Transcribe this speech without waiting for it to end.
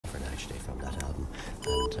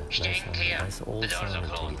And nice old song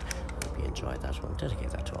indeed. I hope you enjoyed that one. Dedicate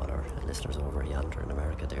that to all our listeners over yonder in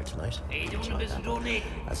America there tonight. Enjoy that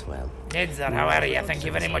as well. Nedza, how are you? Thank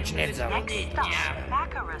you very much, Nedza.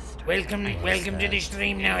 Welcome to the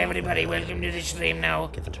stream now, everybody. Welcome to the stream now.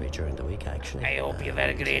 Given to me during the week, actually. I hope you've had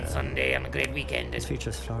a great Sunday and a great weekend. This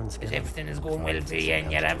features Florence. Everything is going well for you,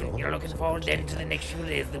 and you're looking forward then to the next few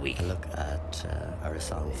days of the week. A look at our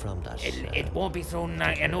song from that. It won't be soon now.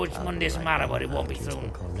 I know it's Monday tomorrow, but it won't be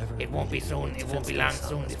soon. It won't be soon. It won't be long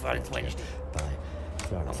soon before it's Wednesday.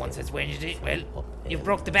 And once it's Wednesday, well, you've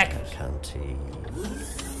broke the back of it. County.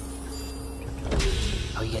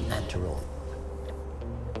 Oh, you're not to roll.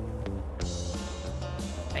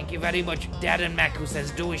 Thank you very much, Dad and Mac, who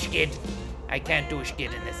says do a skid. I can't do a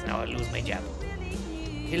skid in this now, I'll lose my job.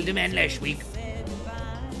 Killed a man last week.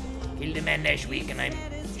 And I'm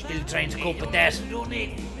still trying to cope with that.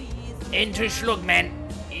 Enter Shlug, man.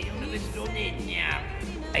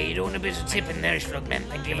 Are you doing a bit of tipping there, Shlug, man?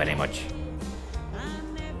 Thank you very much.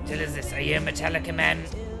 Tell us this, are you a Metallica man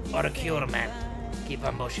or a Cure man? Keep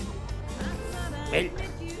on pushing. Well,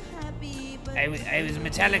 I was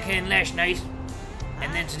Metallica in last night,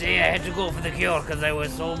 and then today I had to go for the Cure because I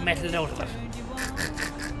was so metalled out of it.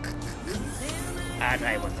 And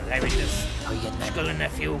I wasn't. I was just sculling a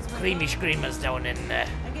few creamy screamers down in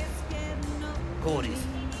Cody's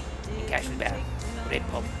in Castle Bar. Great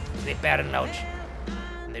pub, great bar and lounge.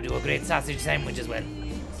 And they do a great sausage sandwich as well.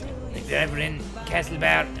 If you're ever in Castle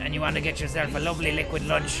Bar and you want to get yourself a lovely liquid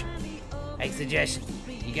lunch, I suggest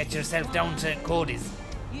you get yourself down to Cody's.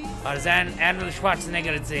 Or as Arnold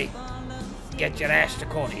Schwarzenegger would say, get your ass to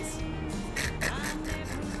Cody's.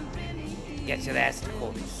 Get your ass to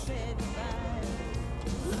Cody's.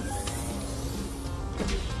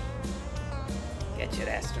 Get your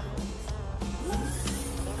ass to Cody's.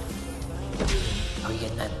 Oh,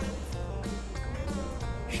 you're not.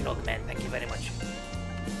 Shlug, man, thank you very much.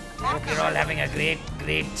 Hope you're all having a great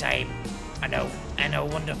time and a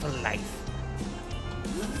wonderful life.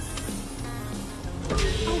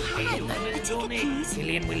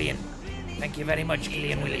 Killian William. Thank you very much,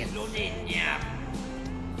 Killian William.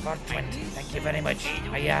 420, thank you very much.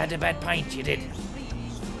 Oh, you had a bad pint, you did.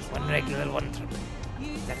 One regular, one trip.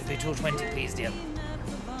 That'll be 220, please, dear.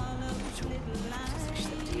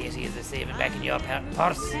 80 is a saving back in your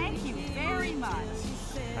purse. Thank you very much.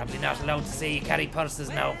 Probably not allowed to say you carry purses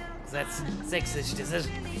now. That's sexist, is it?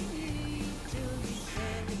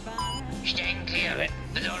 Staying clear.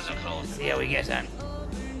 The doors are closed. See how we get on.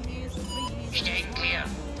 Staying clear.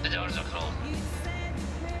 The doors are closed.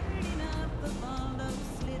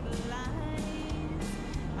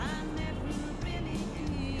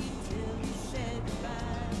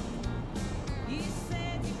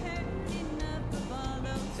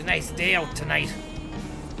 It's a nice day out tonight.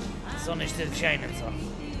 The sun is still shining, so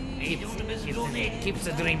keeps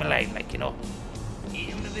the dream alive, like, you know.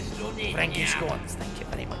 Frankie Scones, thank you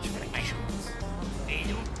very much, Frankie Scones.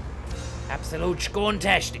 Absolute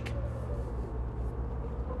sconetastic.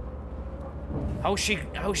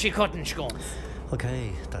 How's she cutting scones?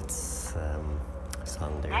 Okay, that's a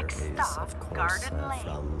song there Next is stop, of course Garden Lane.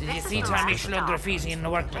 from. Did you see Tommy Shlug graffiti in the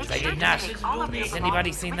Workman's? I did not. Has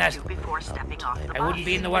anybody seen that? I wouldn't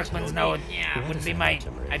be in the Workman's now. It wouldn't be my.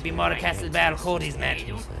 I'd be more a Castle Bar Cody's man.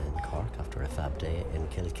 In Cork after a fab day in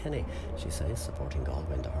Kilkenny, she says, supporting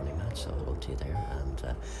Galway in the hurling match. So hello to you there,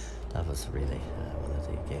 and that was really one of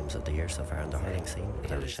the games of the year so far in the hurling scene,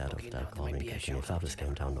 without a shadow of doubt. Galway and Kilkenny, fabulous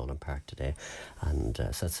game down Nolan Park today, and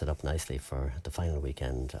sets it up nicely for the final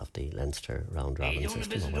weekend of the Leinster round robin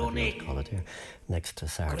system, or whatever you want to call it here, next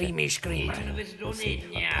Saturday. Creamy screamer. We'll see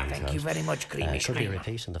what pans Thank out. you very much, Creamy Could be a Screamer.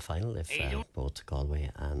 repeat in the final if both Galway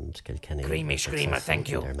and Kilkenny Creamy were Screamer, successful thank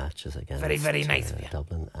you. in their matches against Very, very nice of you.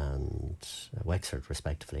 Dublin and Wexford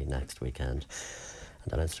respectively next weekend.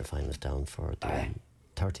 And the Leinster final is down for the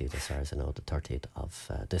 30th, as far as I know, the 30th of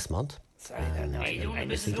this month. Sorry, And I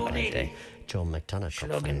we'll see the Joe McDonagh Cup Shlug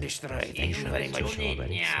final. and destroy. Thank you very much.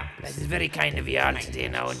 Already, This is very kind of you all today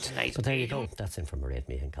now and tonight. But there you go. That's in from Mairead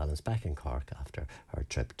Meehan Collins back in Cork after her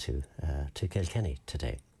trip to Kilkenny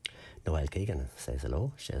today. Noel Keegan says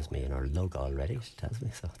hello. She has me in her logo already, she tells me.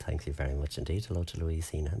 So thank you very much indeed. Hello to Louise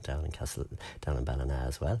Heenan down in Ballina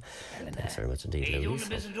as well. Thanks very much indeed, Louise.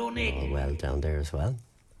 All well down there as well.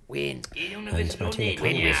 Wayne. And Martina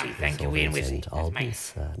Conway, Thank you, Wayne Whissy. in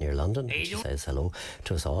Albans, near London. And she says hello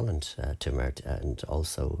to us all, and to and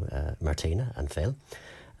also Martina and Phil.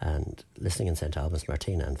 And listening in St Albans,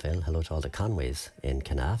 Martina and Phil. Hello to all the Conways in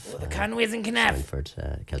Canaff. The Conways in Canaff.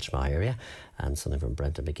 Swinford, Kilchma area. And something from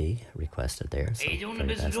Brenda McGee requested there. So very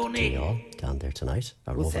best to you all down there tonight.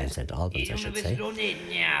 Or over in St Albans, I should say.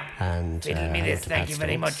 And Fiddle me this, thank you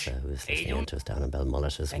very much. Who's listening in to us down in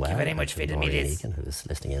Belmullet as well. Thank you very much, Fiddle me this. Egan, who's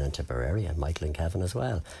listening in Tipperary, and Michael and Kevin as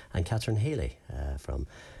well. And Catherine Healy from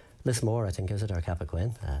Lismore, I think, is it, or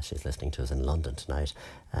Cappoquin? She's listening to us in London tonight.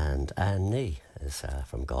 And Anne Nee is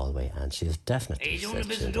from Galway, and she's definitely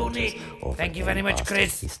Thank you very much,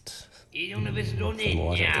 Chris.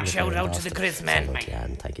 Shout out to the Chris man. Yeah,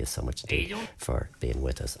 and thank you so much indeed for being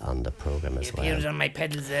with us on the programme as well. Appeared on my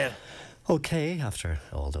pedals there. Okay, after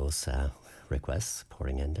all those requests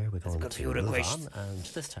pouring in there, we're going to move requests. on, and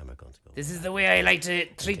this time we're going to go. This is the way I like to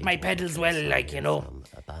treat my pedals well, like, you know.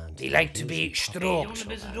 They like to be stroked.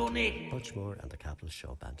 Butchmore and the Capital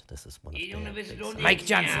Show Band. This is one of the Mike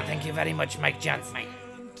Johnson, thank you very much, Mike Johnson.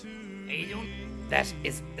 That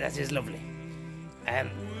is lovely.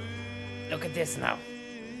 Look at this now.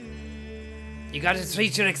 You got to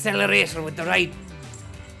treat your accelerator with the right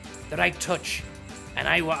touch. And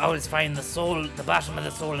I always find the bottom of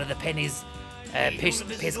the sole of the pennies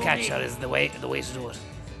piss catcher is the way to do it.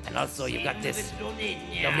 And also you've got this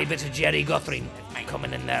lovely bit of Jerry Guthrie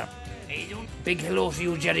coming in there. Big hello to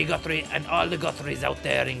you, Jerry Guthrie, and all the Guthries out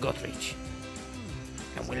there in Guthridge.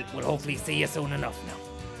 And we'll hopefully see you soon enough now.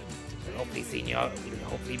 We'll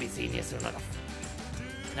hopefully be seeing you soon enough.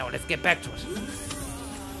 Now let's get back to it.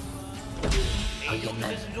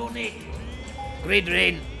 Grid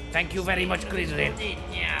Rain, thank you very much, Grid Rain.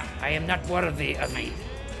 I am not worthy of you.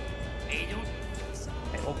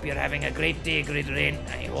 I hope you're having a great day, Grid Rain.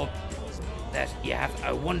 I hope that you have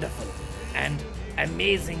a wonderful and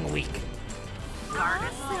amazing week.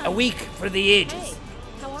 A week for the ages, hey,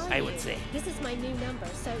 how are I would say. This is my new number,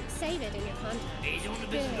 so save it in your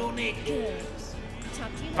contacts. Good.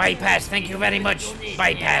 Talk to you Bypass, thank you very much.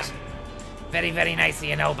 Bypass. Very, very nice of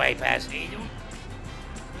you now, Bypass.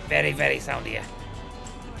 Very, very sound of you.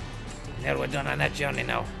 Now we're done on that journey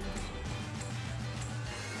now.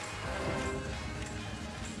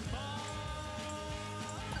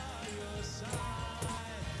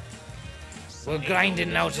 We're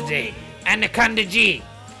grinding now today. Anaconda G.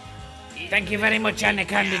 Thank you very much,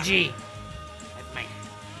 Anaconda G.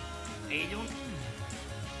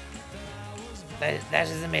 That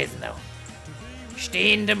is amazing now.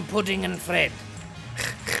 Stained and Pudding and Fred.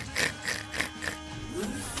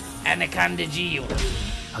 Anaconda G unit.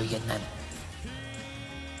 How you getting on?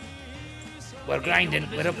 We're grinding.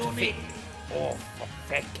 We're up to fit. Oh, for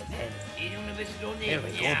fucking hell. Here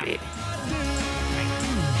we go, baby.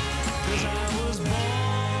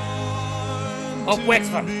 Up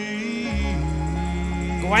Wexford.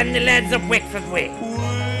 Go on the lads up Wexford way.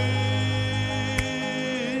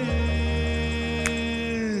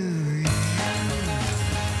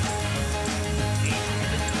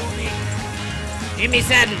 Jimmy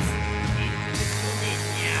Saddles.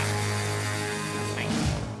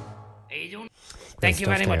 Thank you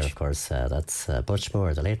very much. Of course, that's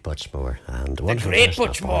Butchmore, the late Butchmore, and the wonderful great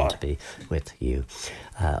Butchmore to be with you.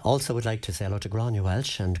 Also, would like to say hello to Grania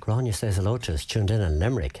Welsh, and Grania says hello to us, tuned in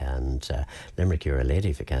Limerick, and Limerick, you're a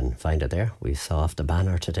lady if you can find it there. We saw off the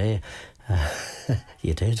banner today.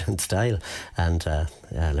 You did, in style. And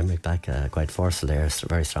Limerick back quite forceful there.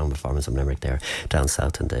 Very strong performance from Limerick there down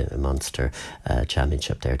south in the Munster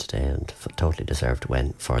Championship there today, and totally deserved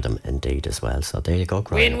win for them indeed as well. So there you go,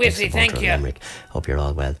 Wayne Whitty, thank you. Limerick. Hope you're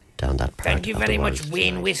all well down that part. Thank you very much,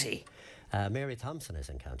 Wayne Whitty. Mary Thompson is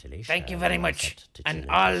in County Laois. Thank you very much. And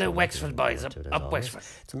all the Wexford boys up Wexford.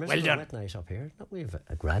 It's a well done. wet night up here. We have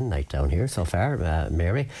a grand night down here so far,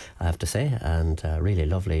 Mary, I have to say, and really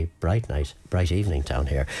lovely, bright night, bright evening down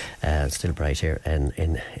here. Still bright here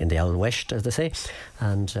in the old west, as they say.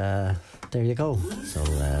 And there you go.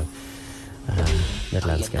 So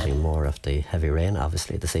Midlands getting more of the heavy rain,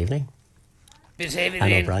 obviously, this evening.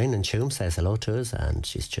 Anne O'Brien in Tuam says hello to us, and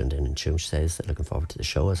she's tuned in Tuam. She says looking forward to the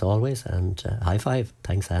show as always, and high five.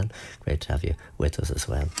 Thanks, Anne. Great to have you with us as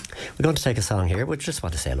well. We're going to take a song here. We just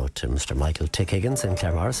want to say hello to Mr. Michael Tick Higgins in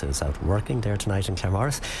Claremorris, who's out working there tonight in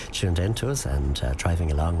Claremorris, tuned in to us and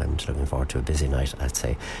driving along, and looking forward to a busy night, I'd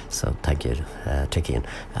say. So thank you, Ticky,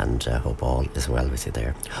 and hope all is well with you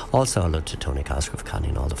there. Also hello to Tony Cosgrove, Connie,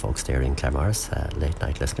 and all the folks there in Claremorris, late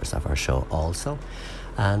night listeners of our show also.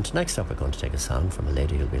 And next up, we're going to take a song from a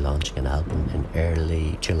lady who'll be launching an album in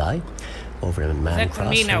early July over in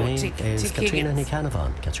Mancross. Is Katrina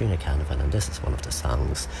Canavan, and this is one of the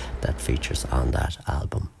songs that features on that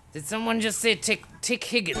album. Did someone just say Tick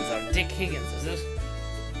Higgins or Dick Higgins, is it?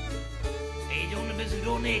 Hey, doing a bit of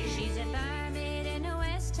donation. She's a barmaid in a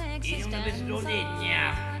West she's dancing.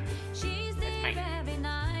 Yeah. She's That's there mine. every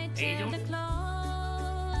night Hey, till don't- the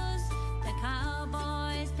close. The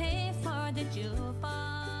cowboys pay for the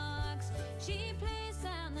jukebox. She plays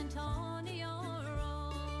San Antonio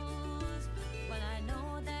Rose. Well, I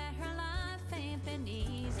know that her life ain't been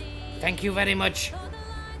easy. Thank you very much,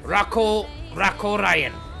 Rocco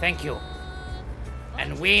Ryan. Thank you.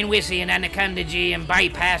 And Wayne Whissy and Anaconda G and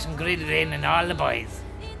Bypass and Griddin and all the boys.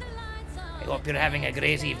 I hope you're having a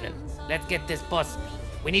great evening. Let's get this bus.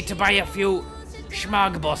 We need to buy a few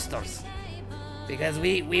schmog busters because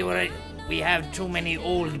we have too many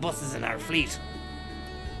old buses in our fleet.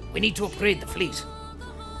 We need to upgrade the fleet.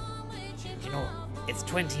 You know, it's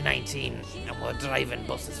 2019 and we're driving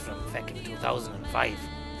buses from fucking 2005.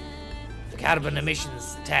 The carbon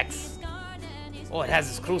emissions tax, oh, it has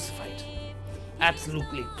us crucified.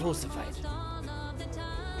 Absolutely crucified.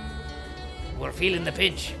 We're feeling the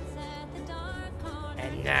pinch.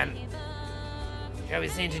 And I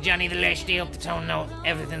was saying to Johnny the last day up the town now,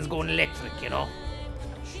 everything's going electric, you know.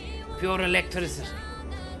 Pure electricity.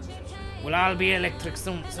 We'll all be electric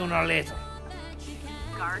sooner or later.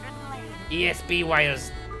 ESB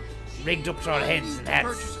wires rigged up to our heads and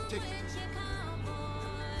hats.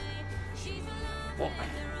 Oh,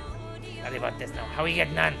 sorry about this now. How are you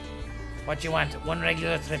getting on? What you want? One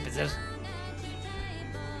regular trip, is it?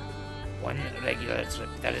 One regular trip.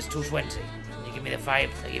 That is 220. You give me the 5,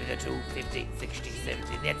 I give you the 2, 50, 60,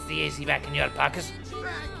 70. That's the AC back in your pocket.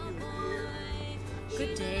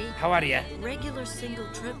 Good day. How are you? Regular single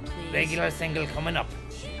trip, please. Regular single coming up.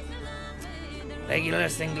 Regular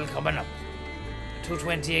single coming up.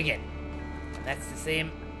 220 again. And that's the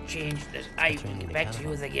same change that I give back to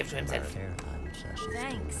you as I gave to himself.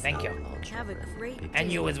 Thanks. Thank you. Have a great day.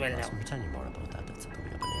 And you as well now. We'll tell you more about that. That's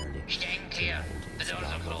coming up in early. Clear. The doors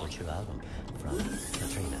are New closed. album from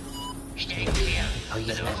Katrina. Stay clear. Oh,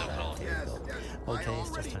 The doors are closed. there you go. Okay, it's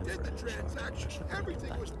just time for a short commercial. We'll get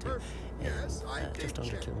back to just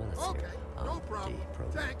under 2 minutes here on the program.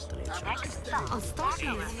 The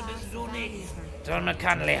Late Show. Dermot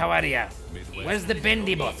Connolly, how are you? Where's the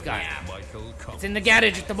bendy bus gone? It's in the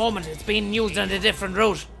garage at the moment. It's being used on a different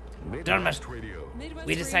route. Dermot,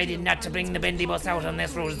 we decided not to bring the bendy bus out on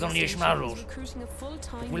this road. It's only a small route.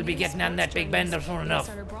 We'll be getting on that big bender soon enough.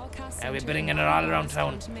 And we're bringing it all around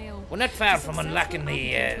town. We're not far from unlocking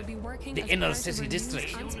the inner city district.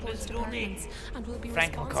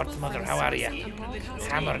 Frank and Kurt's mother, how are you?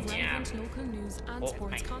 Hammered.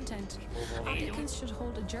 Applicants should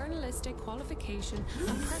hold a journalistic qualification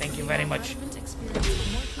and Thank you very much.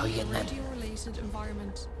 How are you getting that? Related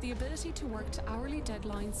environment. The ability to work to hourly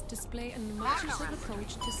deadlines, display an imaginative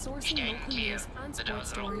approach to sourcing local news and sports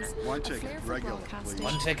stories, One a ticket, flair for regular, broadcasting, please.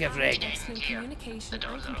 One ticket, and reg. excellent communication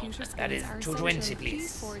and computer skills That is are 220, essential.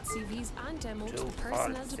 please. Forward CVs and demo to 2, 4,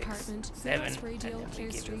 personnel 6, department, 7, US Radio, and Clear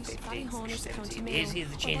give you Street, 50, Ballyhonus, County 17, Mayo, 80 is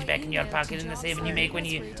the or change by back in your email pocket to and the jobs saving you make when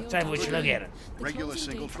you @usradio.ie. travel with Shlug. The Regular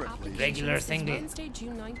closing single date for trip, please. Regular applications is single. Wednesday,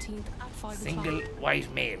 June 19th at 5 Single o'clock.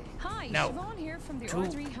 white male. Hi, Now, Siobhan here from the 2,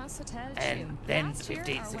 Ordinary House Hotel and June. then Last year,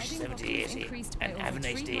 50, our 60, wedding 70, bookings 80. increased by And over have a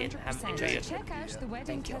nice day and 300%. enjoy your trip. Check out the wedding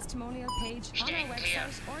Thank you. testimonial page on our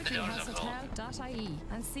website ordinaryhousehotel.ie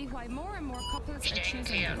and see why more and more couples are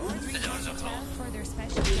choosing the Ordinary House Hotel for their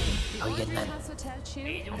special day. The Ordinary House Hotel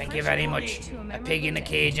Tune. Thank you very much. A pig in a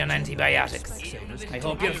cage on antibiotics. I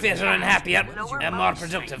hope you're fitter and happier and more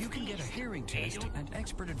productive. You can get a hearing test and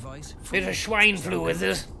expert advice. Bit of swine flu, is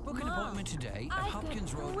it? Book an appointment today at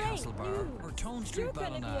Hopkins Road Castlebar or Tone Street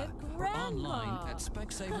Ballina or online at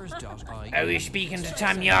specsavers.ie. I was speaking to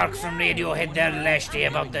Tom York from Radiohead there last day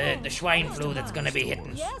about the swine flu that's going to be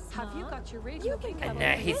hitting. Have you got your radio gig And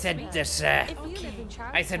he said that, If you live in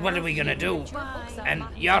Charles I said, what are we going to do? Town, books at And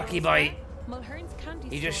Matthew Yorkie boy, Mulhern's Candy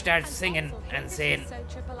he just Store, starts and singing also and Bakeries saying,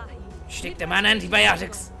 South Tripolahi. stick them on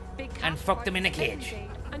antibiotics Big and Cat fuck them in a Sports cage. Day,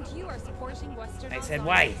 and you are supporting Western I said, Online.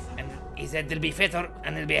 why? And he said, they'll be fitter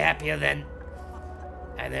and they'll be happier then.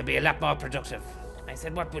 And they'll be a lot more productive. I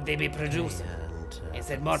said, what would they be producing? And, He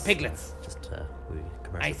said, more piglets. Just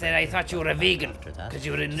commercial I said, I break. thought you were a vegan After that, because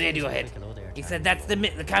you were in just Radiohead. take a load there, He Tom. said, that's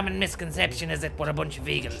the common misconception is that we're a bunch of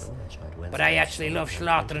vegans. But I actually love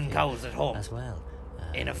slaughtering cows at home As well.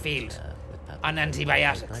 in a field with Pat- on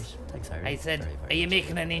antibiotics. Right. Thanks, Harry. I said, Very, very are you much.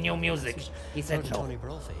 making any new music? He said, no. Tony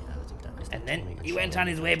Brophy, I think that was And the then Tony he got went shot on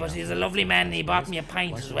his way, but he's a lovely man and he bought me a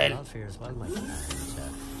pint as well. Golf here as well, Mike.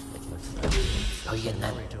 And it looks How you getting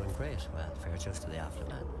on? we're doing great. Well, fair just to the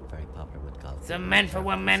Afterman. Very popular with golf. Some man for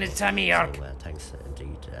one man is Tommy York. So, thanks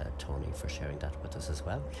indeed, Tony, for sharing that with us as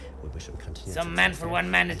well. We wish him continue. Some man for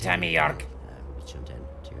one man is Tommy York. be tuned in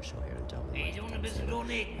to your show here in Dublin.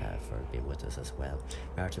 For being with us as well.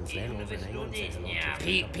 Martin's Lane over in England says hello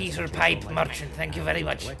to Peter Pipe Merchant, thank you very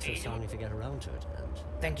much. It's a song if you get around to it. And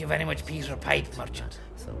thank you very much, Peter Pipe Merchant.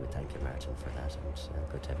 So we thank you, Martin, for that, and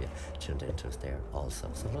good to have you tuned in to us there also.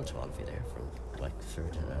 So hello to all of you there from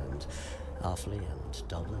Wexford and Offaly and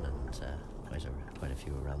Dublin and quite a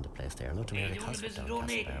few around the place there. Hello to Mary Cosgrove down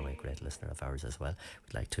Castlebar, great listener of ours as well.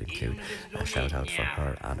 We'd like to include a shout out for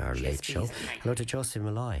her on our late show. Hello to Josie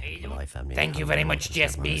Malloy, Malloy family. Thank you very much,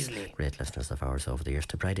 Jess Beasley. Great listeners of ours over the years.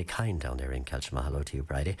 To Bridie Kine down there in Kelchma. Hello to you,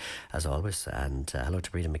 Bridie, as always. And hello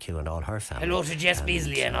to Breda McHugh and all her family. Hello to Jess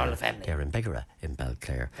Beasley and all the family. They're in Bigara in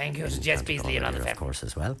Belclare. Thank you to Jess Beasley and all the family. Of course,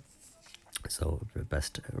 as well. So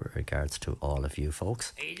best regards to all of you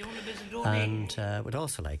folks, and would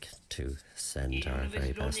also like to send our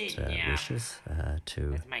very best wishes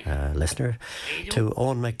to listener to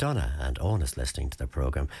Owen McDonough, and Owen is listening to the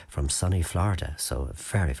programme from sunny Florida, so a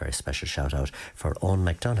very, very special shout out for Owen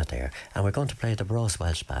McDonough there. And we're going to play the Bros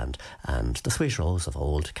Welsh Band and the Sweet Rose of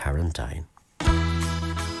Old Carrandine.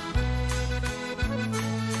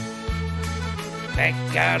 Back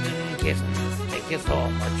garden kittens, thank you so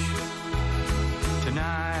much.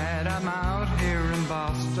 Tonight I'm out here in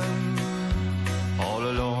Boston, all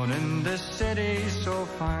alone in this city so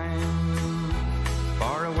fine,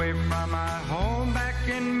 far away from my home back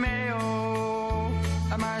in Mayo,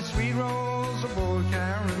 and my sweet rose of old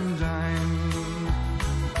Carrandine.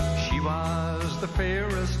 She was the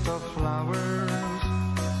fairest of flowers,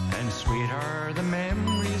 and sweet are the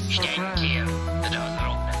memories so grand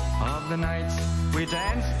of the nights we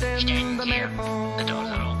danced in the maple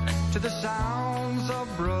to the sounds of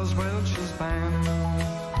Bros Welch's band.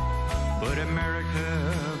 But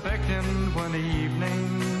America beckoned one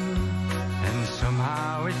evening, and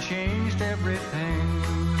somehow it changed everything.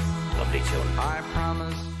 Lovely tune. I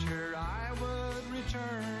promised her I would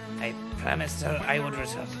return. I promised her I would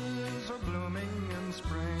return. Blooming in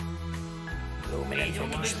spring. Blooming in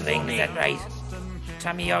fucking spring, is that right?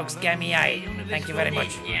 Tommy York's Gammy Eye, thank you very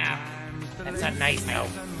much. That's not nice now.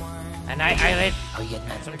 And I read,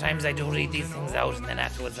 sometimes I do read these things out, and then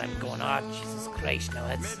afterwards I'm going, oh, Jesus Christ, now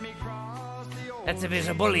that's a bit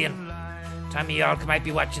of bullying. Tommy York might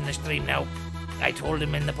be watching the stream now. I told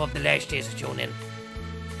him in the pub the last day to tune in.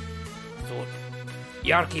 So,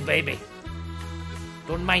 Yorkie baby,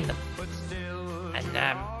 don't mind them. And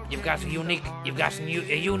you've got a unique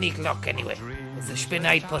look anyway. It's the spin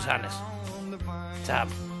I'd put on it, Tom,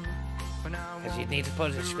 because you'd need to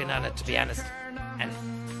put a spin on it, to be honest.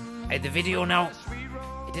 And the video now,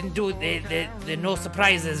 it didn't do the no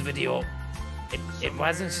surprises video. It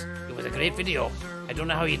wasn't. It was a great video. I don't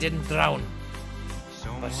know how you didn't drown,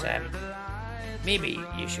 but maybe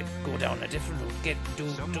you should go down a different route.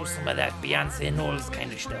 Do some of that Beyonce Knowles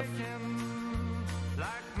kind of stuff.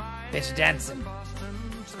 Bit of dancing.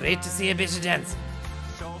 It's great to see a bit of dancing.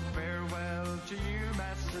 So farewell to you,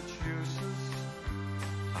 Massachusetts.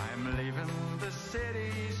 I'm leaving the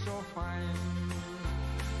city so fine,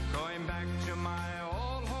 going back to my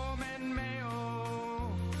old home in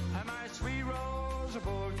Mayo, and my sweet rose of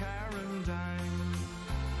old Carrandine.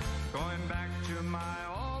 Going back to my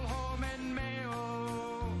old home in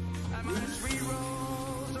Mayo, and my sweet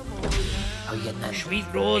rose of old Carrandine. Sweet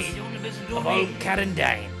rose of old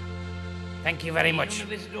Carrandine. Thank you very much.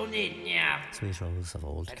 Sweet Rose of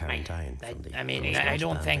Old Carrandine. I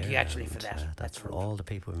don't thank you actually for that. That's for all the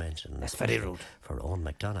people we mentioned. That's very rude. For Owen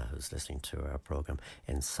McDonough, who's listening to our programme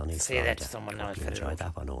in sunny Florida. Say that to someone now. Enjoy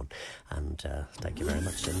that one, Owen. And thank you very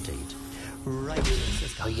much indeed. Right, it's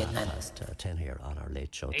just past 10 here on our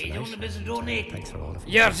late show tonight. Thanks for all of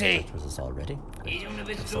you. Yorty. That was us already.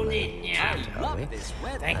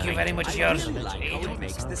 Thank you very much, Yorty.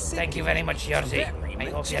 Thank you very much, Yorty. I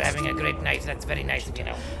hope you're having a great night. That's very nice of you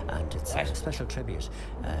now. And it's a special tribute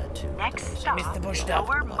to Next stop, Mr. Bush Stop.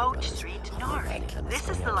 Lower Moat Street North. This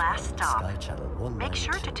is the last stop. Make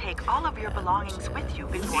sure to take all of your belongings with you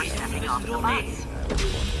before stepping off the bus.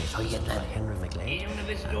 Henry McLean.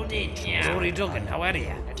 Rory Duggan, how are you?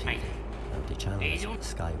 The channel is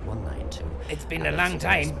Sky 192. It's been a long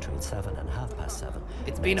time. Between 7 and 7:30.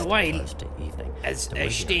 It's been a while. Thursday evening. As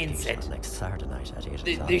Steen said. Next Saturday night at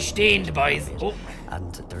 8 o'clock. The Steen boys. Oh.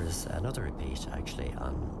 And there's another repeat actually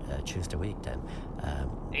on Tuesday week then. At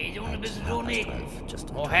 12, just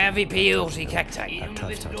heavy peyote cacti. at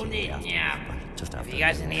 12:30 in the afternoon. just after. If you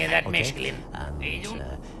got any of that okay. meshclin,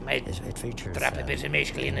 And it features. Drop a bit of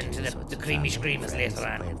meshclin into the creamy screamers later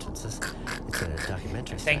on. It's a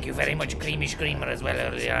documentary. Thank you very much, creamy screamer, as well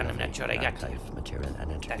earlier on. I'm not sure I got to. Material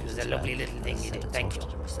and That was a lovely little thing you did. Thank you.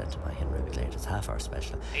 Presented by Henry McLeod. It's half-hour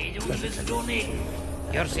special. You're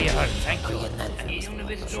see her. Thank you.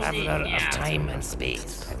 Traveller of time and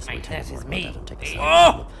space. That is me.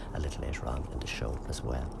 Oh! A little later on in the show as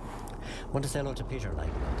well. I want to say hello to Peter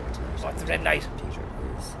Lighton out there tonight. What's the red light? Peter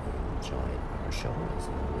is enjoying our show, as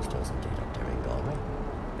he always does indeed up there in Galway.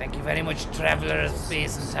 Thank you very much, Traveller of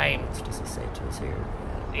space and time. What does he say to us here?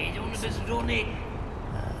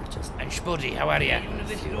 Just and Spuddy, how are you? Yeah.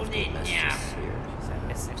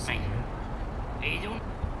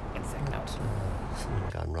 One sec now. Something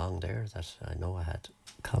gone wrong there that I know I had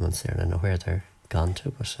comments there and I know where they're gone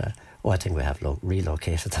to, but I think we have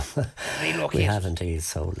relocated them. Relocated. We have indeed,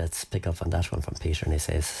 so let's pick up on that one from Peter, and he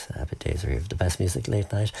says, happy days are here. The best music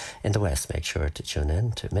late night in the West. Make sure to tune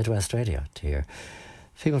in to Midwest Radio to hear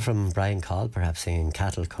people from Brian Call perhaps singing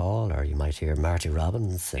Cattle Call, or you might hear Marty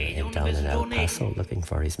Robbins down in El Paso looking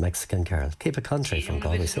for his Mexican girl. Keep it country from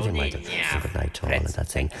Galway City, Michael. Good night to all, and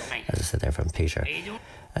that's in, as I said there, from Peter.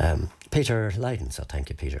 Peter Leiden, so thank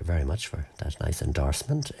you, Peter, very much for that nice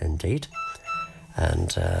endorsement indeed.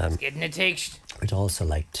 And getting a text. We'd also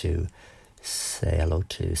like to say hello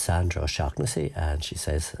to Sandra O'Shaughnessy, and she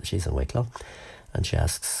says she's in Wicklow, and she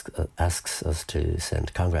asks us to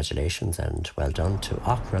send congratulations and well done to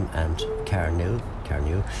Aughrim and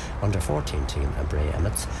Carnew under 14 team and Bray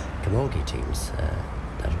Emmett's Camogie teams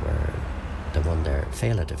that won their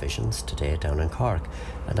Fela divisions today down in Cork,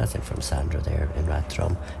 and that's it from Sandra there in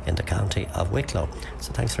Rathdrum in the county of Wicklow.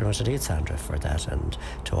 So thanks very much indeed, Sandra, for that, and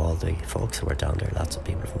to all the folks who were down there. Lots of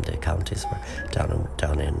people from the counties were down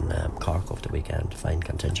in Cork over the weekend. Fine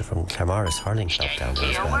contingent from Claremorris Hurling Club down there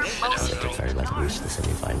as well, and they did very well to reach the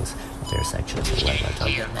semi-finals of their section. So well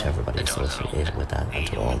done to everybody associated with that, and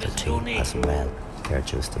to all the team as well. Fair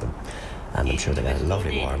dues to them. And I'm sure they got a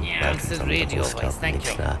lovely warm welcome from the host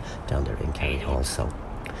club down there in Kerry also.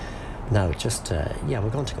 Now, just, we're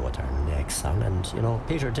going to go with our next song. And, you know,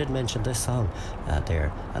 Peter did mention this song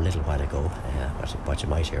there a little while ago, what you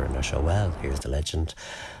might hear in our show. Well, here's the legend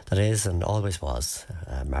that is and always was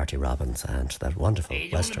Marty Robbins and that wonderful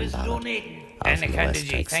Western ballad out from the West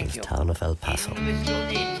Texas town of El Paso.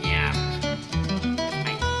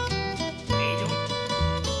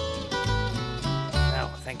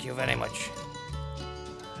 Thank you very much.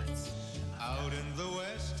 Out in the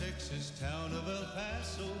West Texas town of El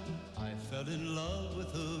Paso, I fell in love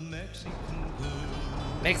with a Mexican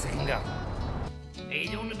girl. Mexican girl. Hey,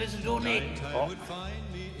 you want a bit of donate? Oh.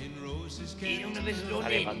 Hey, you want a bit of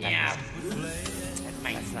donate? Yeah.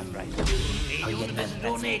 That's not right. Hey, you want a bit of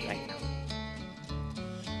donate? Hey,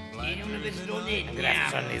 you want a bit of donate? I'm gonna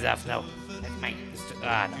have to turn these off now. That's mine.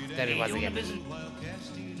 No, there it was again.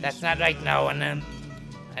 That's not right now, and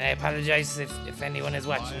I apologise if anyone is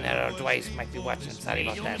watching there, or Dwight might be watching. Sorry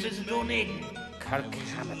about that. Kirk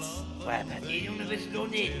Hammett's web.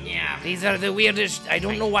 These are the weirdest. I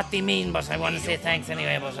don't know what they mean, but I want to say thanks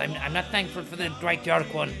anyway. But I'm not thankful for the Dwight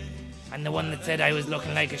York one, and the one that said I was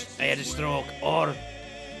looking like I had a stroke, or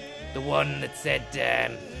the one that said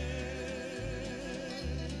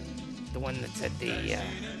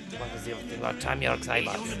what was the other thing about Tom York's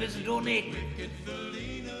eyeballs.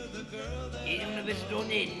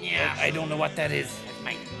 I don't know what that is,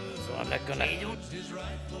 so I'm not gonna.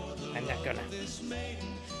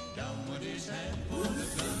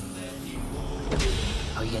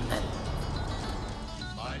 Are you getting that?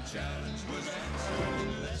 My challenge was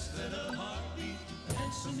answered less than a heartbeat,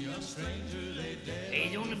 and some young stranger they dared. Hey,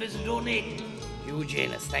 doing a bit of donating. Huge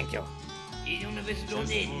Janus, thank you.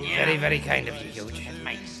 Very, very kind of you, huge.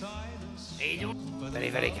 Very,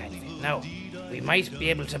 very kind of you. Now, we might be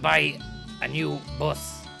able to buy a new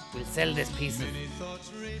bus. We'll sell this piece of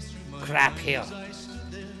crap here.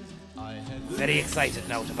 Very excited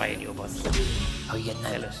now to buy a new bus. Are you getting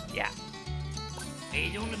that? Sell it, yeah.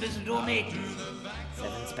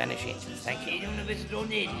 7 Spanish angels, thank you.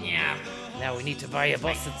 Now we need to buy a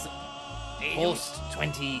bus that's post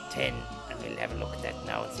 2010, and we'll have a look at that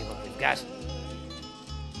now and see what we've got.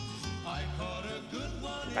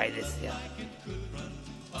 Buy this, yeah.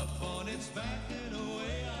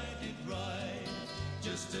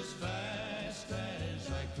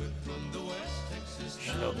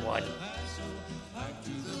 Shlug 1.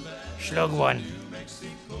 Shlug 1.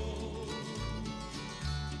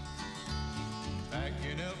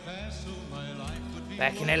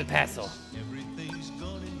 Back in El Paso.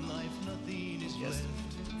 Just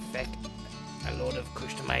a load of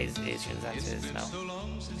customizations that is now.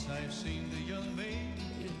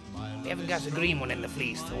 We haven't got a green one in the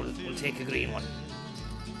fleece, so we'll take a green one.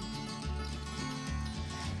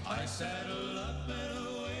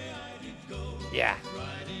 Yeah.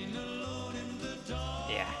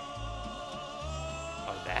 Yeah.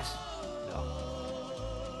 On that? No.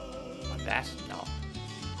 On that? No.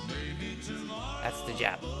 That's the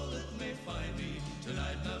job.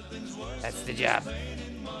 That's the job.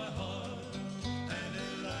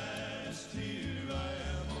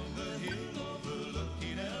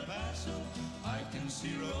 I can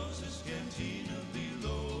see Rose's cantina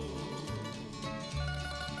below.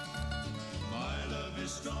 My love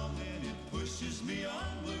is strong and it pushes me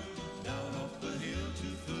onward. Down off the hill to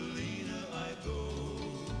Felina I go.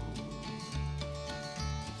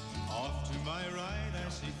 Off to my right I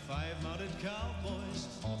see 5 mounted cowboys.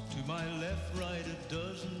 Off to my left, right, a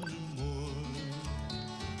dozen or more.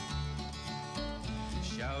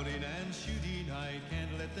 Shouting and shooting, I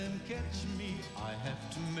can't let them catch me. I have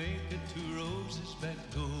to make it to Rose's back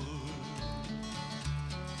door.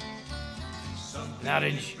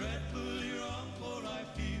 Orange.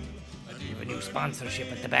 We have a new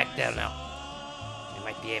sponsorship at the back there now. You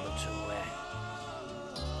might be able to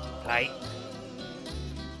apply.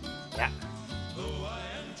 Yeah. Though I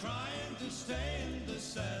am trying to stay in the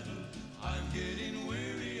saddle, I'm getting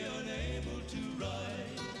weary, unable to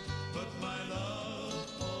ride. But my love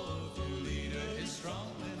for Felina is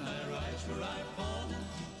strong, and I rise where I fall.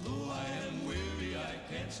 Though I am weary, I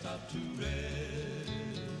can't stop to rest.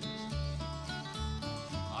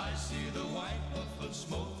 I see the white puff of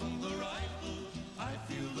smoke from the rifle. I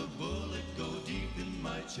feel the bullet go deep in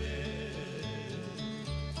my chest.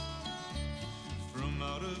 From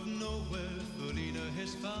out of nowhere, Felina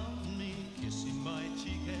has found me, kissing my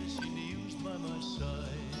cheek as she kneels by my side.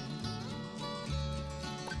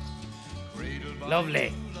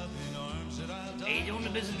 Lovely. Are you doing a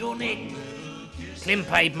bit of donating?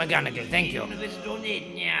 Klimpipe McGonagall, thank you. Doing a bit of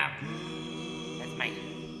donating, yeah. That's mine.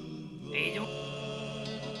 Are you doing?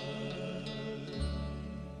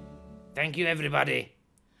 Thank you, everybody.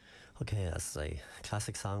 Okay, that's a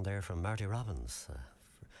classic song there from Marty Robbins.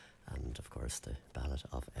 And of course the ballad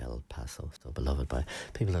of El Paso, so beloved by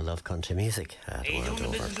people who love country music the world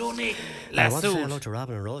over. I want to say hello to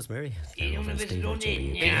Robin and Rosemary. Big hello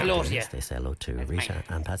to you. They say hello to Rita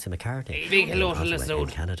and Patsy McCartney. Big hello to Liz in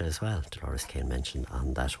Canada as well. Dolores Kane mentioned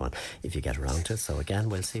on that one if you get around to it. So again,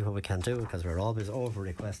 we'll see what we can do because we're always over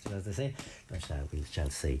requested, as they say, but we shall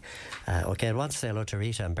see. Okay, I want to say hello to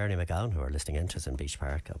Rita and Bernie McGowan who are listening in to us in Beach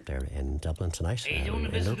Park up there in Dublin tonight. In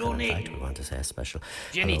Lucan, in fact, we want to say a special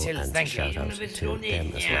Jenny hello and shout out to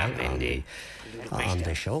them as well on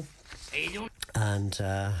the show. And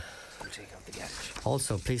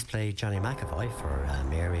also please play Johnny McAvoy for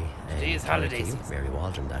Mary. Today's holidays. Mary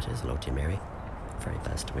Waldron, that is. Hello to you, Mary. Very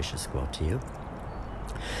best wishes go out to you.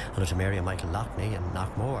 Hello to Mary and Michael Lockney and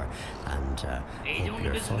Knockmore. And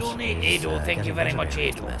Edo, thank you very much,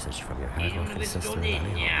 Edo. Message from your hard-working sister in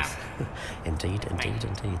Ballyhonus. Indeed.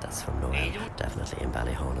 That's from Noel, definitely in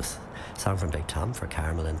Ballyhonus. Song from Big Tom for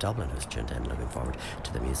Carmel in Dublin, who's tuned in, looking forward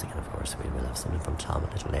to the music. And of course, we will have something from Tom a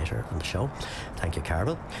little later on the show. Thank you,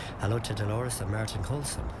 Carmel. Hello to Dolores and Martin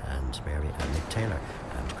Coulson and Mary and Nick Taylor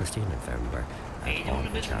and Christine in Fermber.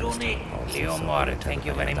 Leo Moore, thank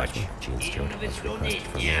you very much. Jean Stewart was requested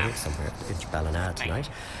for Mary somewhere in Ballina tonight.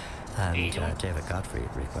 And David Godfrey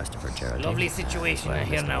requested for Geraldine. Lovely situation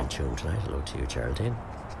here now. Tune tonight. Hello to you, Geraldine.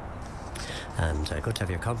 And good to have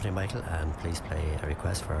your company, Michael. And please play a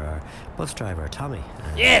request for our bus driver, Tommy.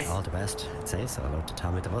 Yes! All the best, I'd say. So hello to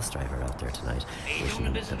Tommy, the bus driver out there tonight. Wishing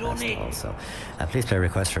the best also. Please play a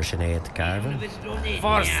request for Sinead Garvin.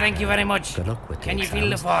 Force, thank you very much. Good luck with Can you feel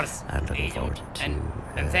the force? And looking forward to...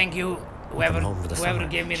 And thank you, whoever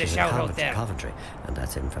gave me the shout out there. Coventry, and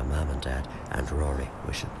that's in from Mum and Dad and Rory,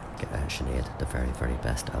 wishing Sinead the very, very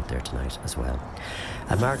best out there tonight as well.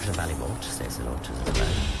 And Margaret and Ballymote says hello to us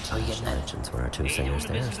as well. She mentions one or two singers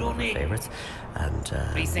there, some of her favourites. And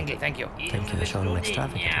please sing it, thank you. Thank you to Shauna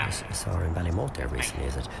Extravagant. I saw her in Ballymote there recently,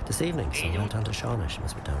 is it? This evening, so well done to Shauna. She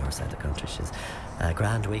must be down our side of the country. She's a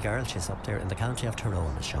grand wee girl. She's up there in the county of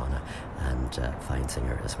Tyrone, is Shauna, and fine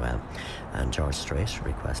singer as well. And George Strait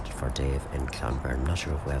requested for Dave in Clonberne. I'm not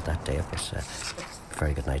sure if we have that, Dave, but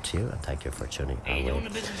very good night to you, and thank you for tuning in.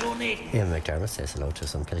 Ian McDermott says hello to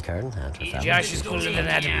some Kilcairn and her family. Josh is cooler than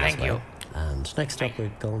Adam, thank you. And next up we're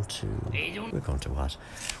going to what?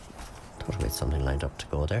 Thought we had something lined up to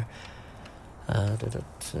go there.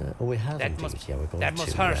 We have that indeed. Must, yeah, we're going that to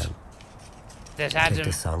must hurt. That Adam,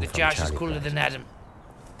 that Josh is cooler than Adam.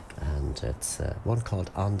 And it's one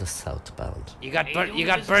called On the Southbound. You got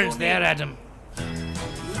burnt there, Adam.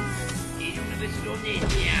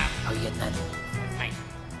 How you getting on?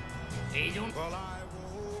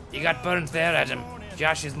 You got burnt there, Adam.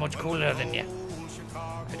 Josh is much cooler than you.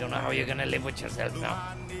 I don't know how you're gonna live with yourself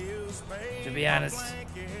now. To be honest.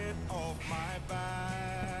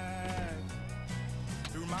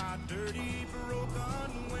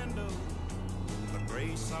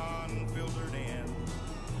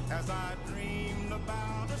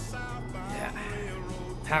 Yeah.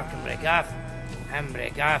 Power can break off.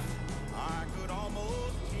 Handbrake off. I could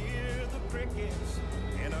almost hear the crickets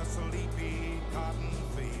in a sleepy cotton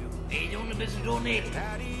field.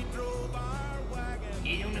 Daddy drove our wagon.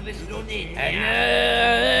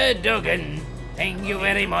 And Duggan, thank you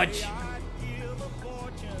very much.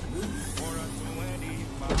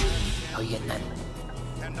 How you getting on?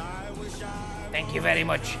 Thank you very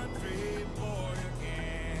much.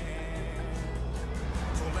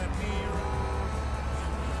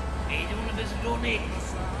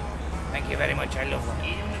 Thank you very much, I love them.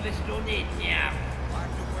 Yeah.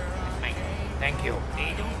 Thank you.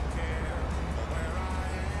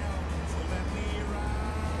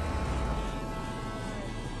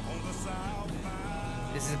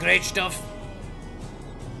 This is great stuff.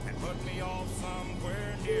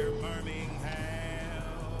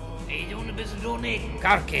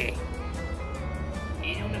 Corky.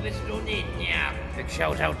 Yeah. Big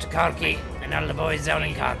shout out to Corky and all the boys down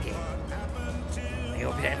in Corky. I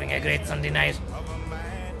hope you're having a great Sunday night.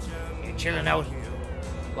 You're chilling out,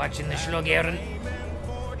 watching the Shlug airing.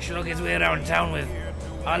 Shlug his way around town with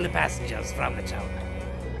all the passengers from the town.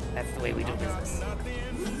 That's the way we do business. How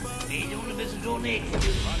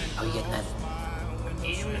you getting on?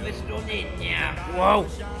 Yeah. Whoa.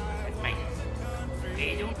 That's mine.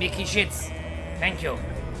 Mickey Shits. Thank you.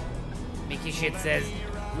 Mickey Shits says,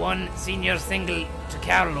 one senior single to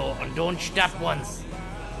Carlo and don't stop once.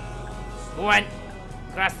 Go on.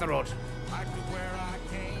 Cross the road.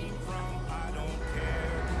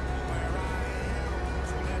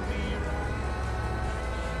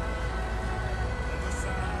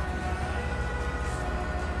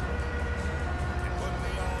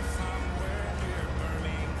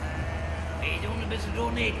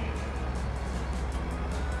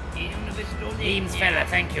 Eames fella,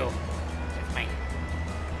 thank you. That's mine.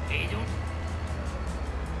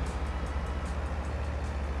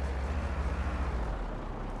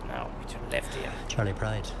 Now we turn left here. Charlie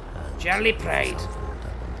Pride. Charlie Pride.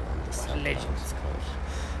 Legends.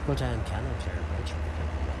 Well, Dan Cannon, Claire and Rachel,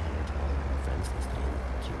 all friends listening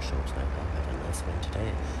to your show tonight. I had a nice win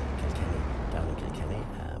today. Kilkenny, down in Kilkenny,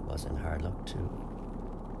 was in hard luck to.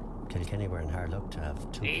 Kilkenny were in hard luck to have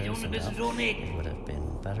two players in that. It would have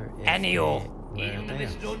been better if Annie, they were there.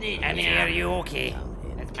 Annie, are you okay?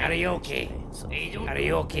 Are you okay? Are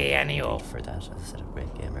you okay, Annie? For that, as I said, a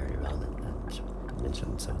great game earlier on, and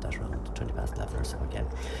mentioned so that around 20 past 11 or so again.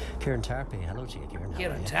 Kieran Tarpey, hello to you, Kieran.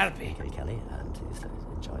 Kieran Tarpey. Kilkenny, and he's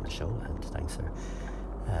enjoying the show, and thanks, sir.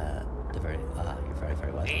 You're very,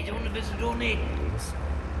 very welcome.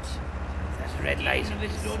 That's a red light.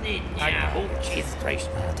 Yeah. Oh, Jesus Christ.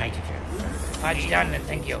 Thank you, Kieran. Paddy Donlan,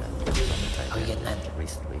 thank you. How you getting on?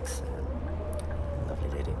 Recent weeks, lovely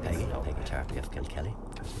lady, Peggy Tarpey of Kilkenny.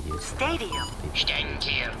 Stadium. Stand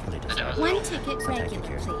clear. One ticket regular,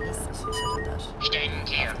 please. Stand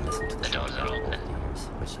clear. The doors are open.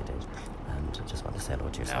 Which you did. And I just want to say hello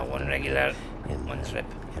to yourself. Now one regular, one trip.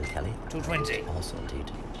 Kilkenny. 220. Also, indeed,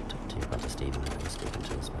 to your brother Stephen, who was speaking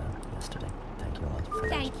to as well yesterday. Thank you all for that.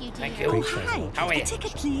 Thank you, dear. Thank you. Oh, hi. How are you? A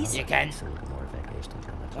ticket, please. You can.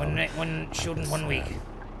 One shooting 1 week.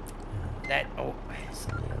 That, oh.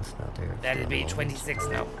 Something else not there. That'll be 26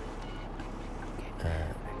 now.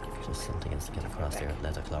 Just something else to get across there.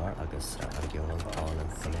 Letaclar, Agus, Argiol, Paul,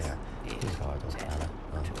 and Falair. Ricardo, Ala,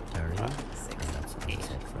 and Derry. And that's what I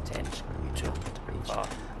said from 10 to the breach.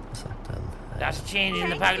 Lots of change in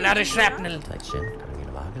the pack, lot of shrapnel.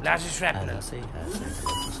 Lots of shrapnel.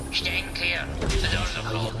 Stand clear. The doors are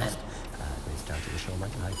closed.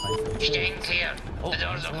 Stand clear. Oh,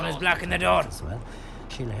 someone is blocking the door. As well.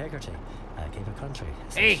 Sheila Hegarty, gave a country.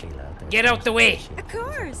 Hey, Sheila, get out the way. Of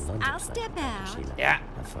course, I'll step out. Sheila, yeah.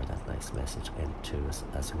 For that nice message into us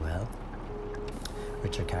as well.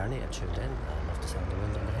 Richard Carney tuned in. I love the sound of the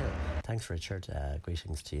wind on the hill. Thanks, Richard.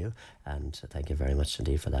 Greetings to you, and thank you very much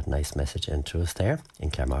indeed for that nice message into us there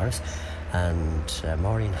in Claremorris. And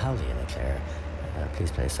Maureen Howley in Clare,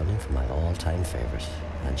 please play something from my all-time favourite.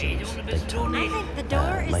 And James, big time. I think the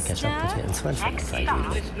door might is catch up with you in Swell on Friday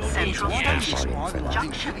evening. Central Thanks, Station. Maureen, for that.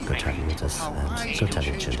 Good to have you with us, and good to have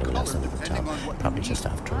you tuned in with us on the top, probably just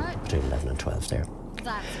after between 11 and 12 there.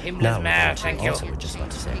 Himmler's Mare, thank you. Also, we just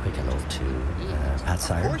want to say a quick hello to Pat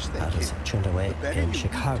Siren. Pat is tuned away in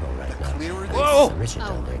Chicago right now. Whoa! Richard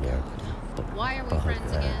down there near Why are we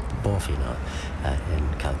friends again? Buffy now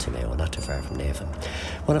in County Mayo, not too far from Navan.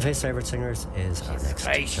 One of his favourite singers is our next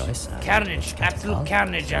choice. Carnage, absolute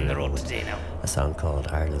carnage on the road today now. A song called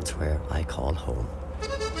Ireland's Where I Call Home.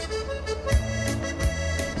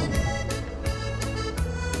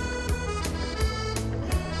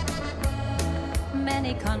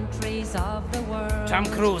 Many countries of the world. Tom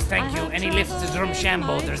Cruise, thank you. Any lifts to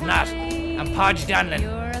Drumshambo? There's not. And Podge Donlan,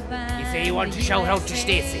 you say you want to shout out to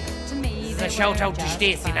Stacey. So shout out to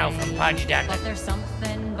Stacey now from Podge Donlan. But there's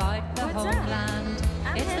something about the homeland.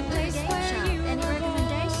 It's the place where you Any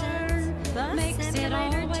recommendations? makes it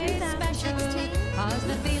always special. Cause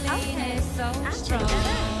the feeling is so strong.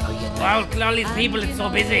 Wow, all these people, it's so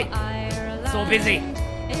busy. So busy.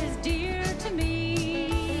 Is dear to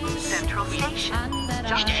me. Central Station.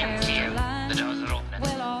 Stand clear. The doors are opening.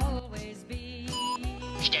 Will always be.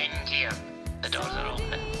 Stand clear. The doors are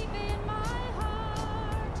opening.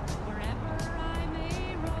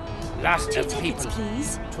 Lost of people.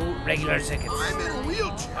 Please. 2 regular tickets. I'm in a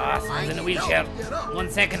wheelchair. Ah, someone's in a wheelchair. Get up. 1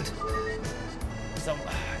 second. So,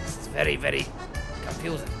 it's very, very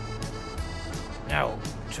confusing. Now,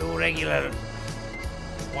 2 regular,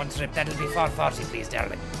 1 trip. That'll be $4.40, please,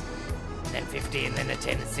 darling. And then 50, and then a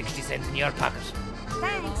 10 and 60 cents in your pocket.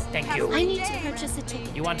 Thanks. Thank you. I need to purchase a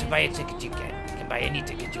ticket. You want to buy a ticket, you can. You can buy any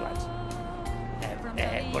ticket you want.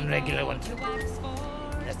 1 regular, 1 trip.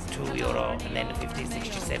 That's €2, and then the 50,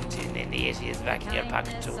 60, 70, and then the 80 is back in your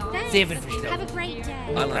pocket too. Thanks. Save it for Shlug. Have a great day.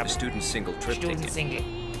 No I'll have problem. a student single trip Student ticket. single.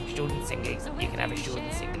 Student single. You can have a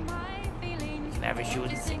student single. You can have a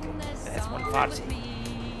student single. That's 140.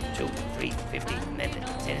 2, 3, 50, and then the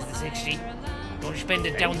 10 is the 60. Don't spend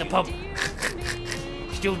it down the pub.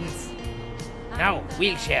 Students. Now,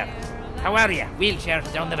 wheelchair. How are you? Wheelchair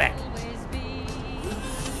down the back.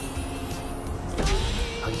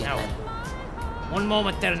 Now. 1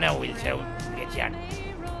 moment there now, wheelchair. Get you on.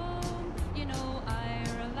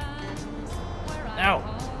 Now.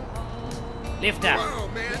 Lift up. Wow,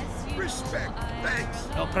 man. Respect. Thanks.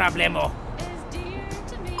 No problemo.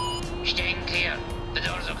 Stand clear. The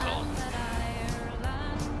doors are closed.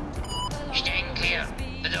 Stand clear.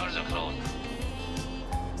 The doors are closed.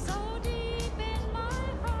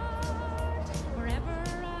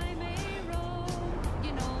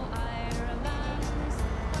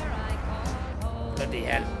 Bloody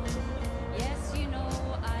hell.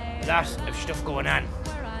 Lots of stuff going on.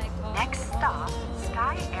 Next stop,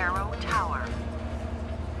 Sky Arrow Tower.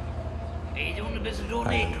 Are you doing a bit of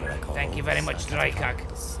donating? Thank you very much, Drycock.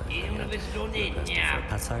 Are you doing a bit of donating? Yeah.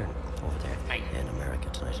 Pat Siren over there in America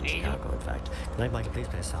tonight in Chicago, in fact. Good night, Michael. Please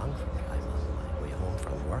play a song for me. I'm on my way home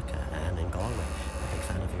from work and in Galway. I'm a big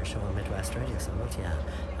fan of your show on Midwest Radio, so yeah,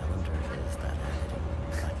 I wonder if is that heading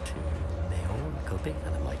back to Mayo? Could be,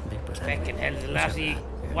 and it mightn't be, but anyway. Fucking hell, there's a lot of you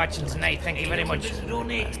watching tonight. Thank you very much.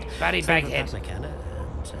 Barry Baghead.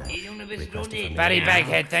 Barry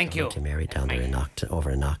Baghead, thank you. To Mary down there in Knock,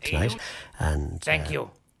 over in Knock tonight. And thank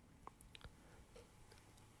you.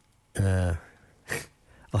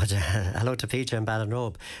 Hello to PJ and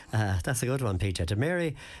Ballinrobe. That's a good one, PJ. Did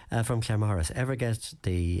Mary from Claremorris ever get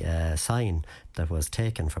the sign that was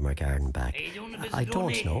taken from her garden back? I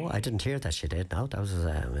don't know. I didn't hear that she did. No, that was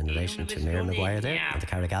in relation to Mary Maguire there and the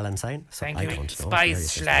Carrigallen sign. So Thank I you. don't know.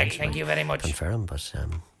 Spice Schlag, thank you very much. Confirm, but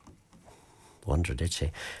wonder did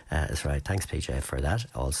she? That's right. Thanks, PJ, for that.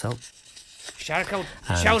 Also. Shout out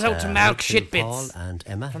to Mark Shitbits Paul and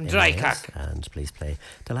Emma from in Drycock. Wales, and please play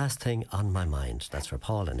The Last Thing on My Mind. That's for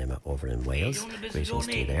Paul and Emma over in Wales. Greetings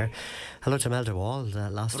to you there. Hello to Melda Wall,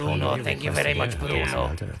 last Bruno, thank you very much, Bruno.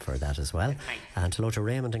 Melda, for that as well. And hello to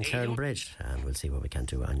Raymond and Claren Bridge, and we'll see what we can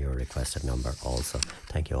do on your requested number also.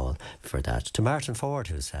 Thank you all for that. To Martin Ford,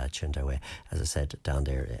 who's tuned away, as I said, down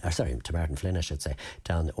there, to Martin Flynn, I should say,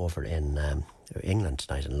 down over in England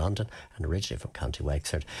tonight in London, and originally from County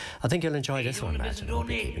Wexford. I think you'll enjoy this one, Martin. I hope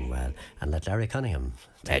you're keeping well. And let Larry Cunningham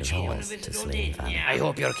take it home to Sling Valley. I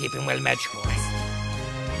hope you're keeping well, Magical.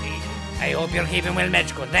 I hope you're keeping well,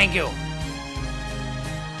 Magical. Thank you.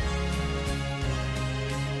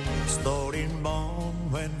 Starting on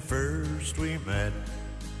when first we met,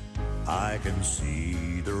 I can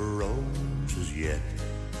see the roses yet,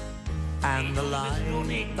 and the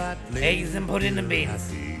light that eggs and pudding and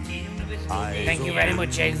beans. Thank you very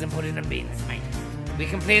much, eggs and pudding and beans. We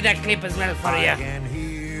can play that clip as well for you.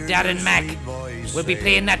 Darren Mack. We'll be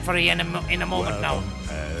playing that for you in a moment now.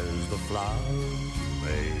 As the flowers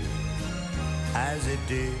made, as it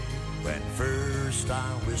did when first I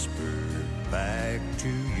whispered back to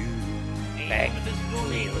you. Back.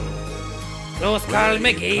 Close call,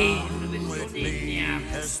 Mickey.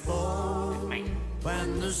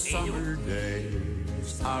 When the summer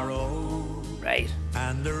days are old, Right.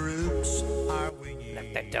 and the roots are winging.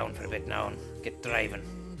 Let that down for a bit now and get driving.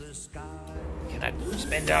 Cannot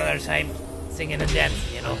spend all our time singing and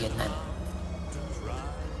dancing, you know.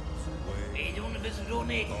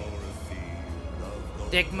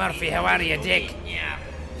 Dick Murphy, how are you, Dick? Yeah.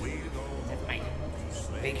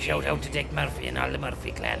 Big shout out to Dick Murphy and all the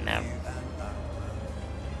Murphy clan now.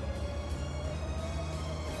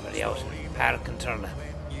 Everybody out in Park and Turla.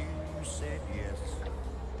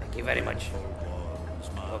 Thank you very much.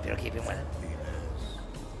 Hope you're keeping well.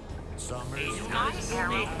 Sky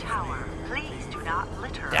Arrow Tower, please do not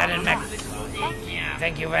litter. Dad and Mac.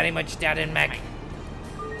 Thank you very much, Dad and Mac.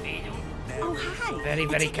 Oh, hi. Very,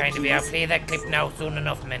 very kind of you. I'll play that clip now soon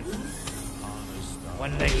enough, man.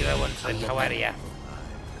 One regular, one trip. How are ya?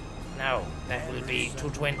 Now, that will be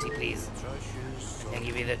 220, please. I'll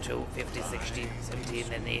give you the 2, 50, 60, 17,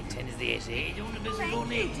 and the 10 is the 80.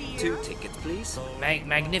 2 tickets, please.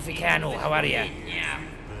 Magnificano, how are ya?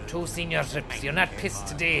 2 senior trips. You're not pissed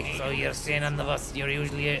today, so you're staying on the bus. You're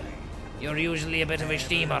usually a bit of a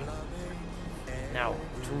steamer. Now,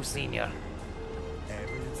 2 senior.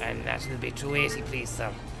 And that will be 280, please,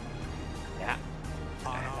 sir. Yeah.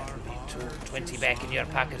 And that will be 220 back in your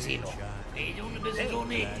Pochettino.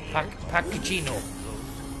 Pochettino.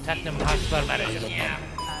 Tottenham Hotspur manager.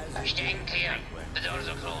 Staying clear. The doors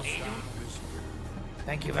are closed.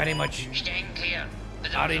 Thank you very much. Staying clear. The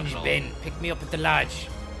doors Orange are closed. Ben, pick me up at the lodge.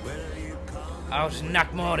 Out in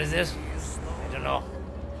Knockmore, is it? I don't know.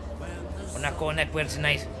 We're not going that way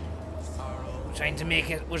tonight. We're trying to make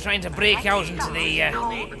it. We're trying to break out into the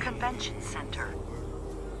Cold Convention Center.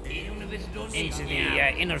 into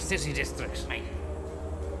the inner city district.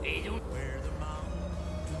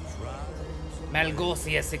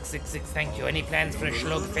 Malgosia 666, thank you. Any plans for a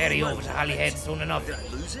Shlug ferry over to Holyhead soon enough? Did I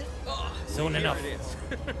lose it? Oh, Soon enough. there it is.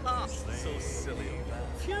 So silly.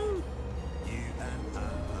 Phew.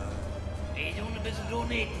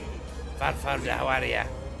 Farfarda, how are ya?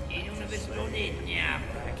 Thank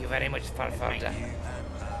you very much, Farfarda.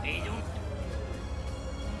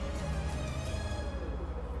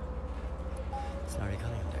 Sorry,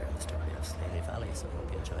 Cunningham there in the story of Slaney Valley, so I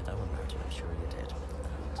hope you enjoyed that one, Martin. I'm sure you did.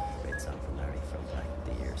 And great song from Larry from back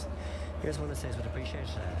the years. Here's one that says, would appreciate if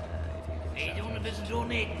you give a shout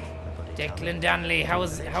out. Declan Donnelly,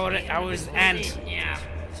 how's Ant?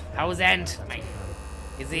 How's Ant?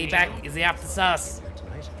 Is he back? Is he off the sauce?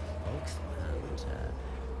 Tonight, folks, and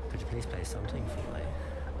could you please play something for my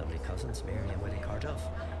lovely cousins, Mary and Willie Carduff,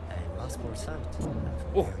 in Rossport South, and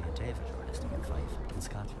for Mary and David, who are listening in Fife in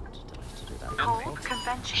Scotland. Delighted to do that. Cold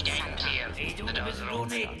Convention Staying Center. clear. The doors are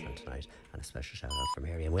closed. Scotland tonight, and a special shout out for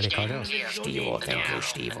Mary and Willie Carduff Steve-O, thank you,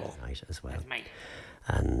 Steve-O. tonight as well.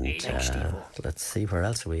 And let's see, where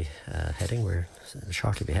else are we heading? We're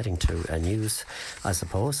shortly be heading to news, I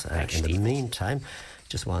suppose. In the meantime,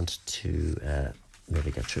 just want to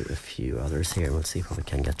maybe get through a few others here. We'll see what we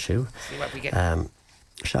can get through. See what we get.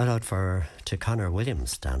 Shout out to Connor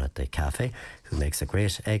Williams down at the cafe, who makes a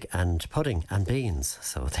great egg and pudding and beans.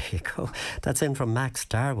 So there you go. That's in from Max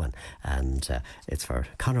Darwin, and it's for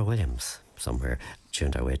Connor Williams, somewhere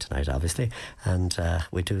tuned our way tonight, obviously. And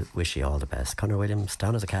we do wish you all the best. Connor Williams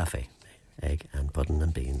down at the cafe, egg and pudding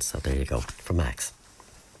and beans. So there you go, from Max.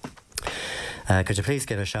 Could you please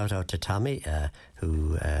give a shout out to Tommy,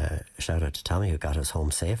 who got us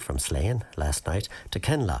home safe from Slane last night to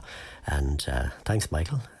Kenlaw, and thanks,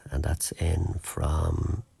 Michael. And that's in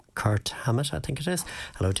from Kurt Hammett, I think it is.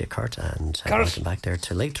 Hello to you, Kurt, and welcome back there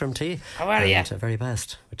to Leitrim Tea. How are you? Very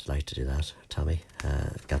best. We'd like to do that, Tommy.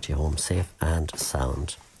 Got you home safe and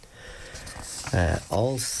sound.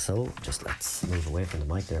 Also, just let's move away from the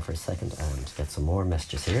mic there for a second and get some more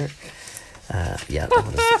messages here. That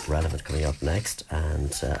one is relevant coming up next.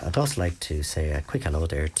 And I'd also like to say a quick hello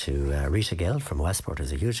there to Rita Gill from Westport,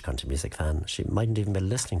 who's a huge country music fan. She mightn't even be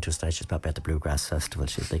listening to us tonight. She's probably at the Bluegrass Festival.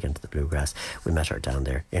 She's big into the bluegrass. We met her down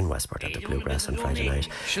there in Westport at the Bluegrass on Friday night.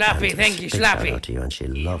 Schlappy, thank you, big Schlappy. shout out to you, and she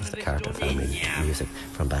loves the Carter family music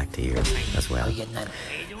from back the years as well.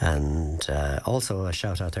 And also a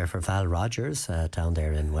shout out there for Val Rogers down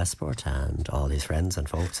there in Westport, and all his friends and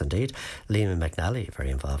folks indeed. Liam McNally, very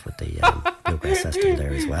involved with the Bluegrass Festival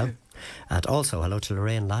there as well. And also, hello to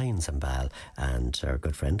Lorraine Lyons and Bal and our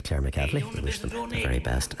good friend Claire McAvely. We wish them the very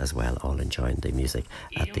best as well, all enjoying the music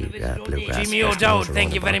at the Bluegrass Jimmy Festival. O'Dowd,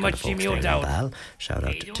 thank you very much, Jimmy O'Dowd. Shout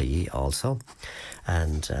out to ye also.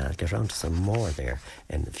 And get round to some more there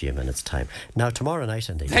in a few minutes' time. Now, tomorrow night,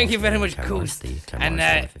 and thank you very much, Coos.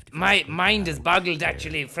 And my mind is boggled,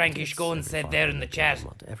 actually. Frankie Scone said there in the chat,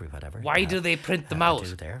 why do they print them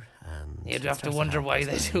out? You'd have to wonder why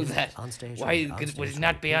they do that. Why would it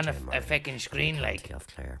not be on a fucking screen like?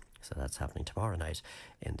 So that's happening tomorrow night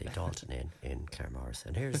in the Dalton Inn in Claremorris.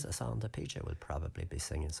 And here's a song that PJ will probably be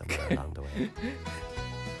singing somewhere along the way.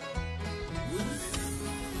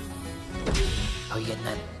 How are you getting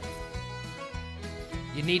that?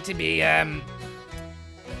 You need to be,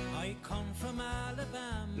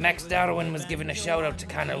 Max Darwin was giving a shout out to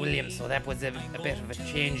Connor Williams, so that was a bit of a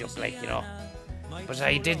change up, like, you know. But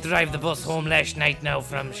I did drive the bus home last night now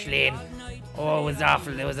from Slane. Oh, it was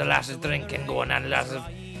awful. There was a lot of drinking going on, a lot of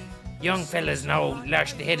young fellas now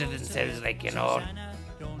lashed the head of themselves, like, you know.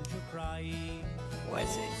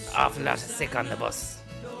 Was an awful lot of sick on the bus.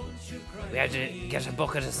 We had to get a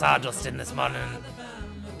bucket of sawdust in this morning and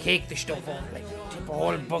cake the stuff over, like, tip a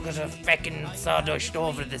whole bucket of feckin' sawdust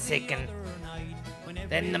over the sick, and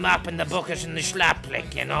then the mop and the bucket and the slap,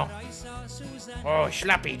 like, you know. Oh,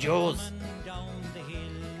 Slappy Joes.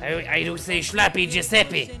 I do say Slappy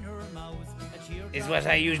Giuseppe is what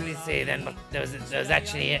I usually say then, but there was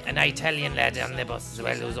actually an Italian lad on the bus as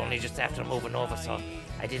well who was only just after moving over, so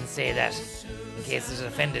I didn't say that in case it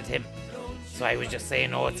offended him. So I was just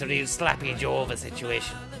saying, oh, it's a real Slappy Joe of a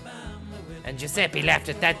situation. And Giuseppe laughed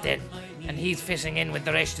at that then, and he's fitting in with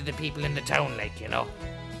the rest of the people in the town, like, you know.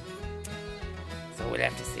 So we'll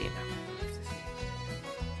have to see now.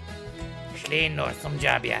 Slane, no, some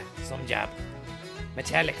job, yeah, some job.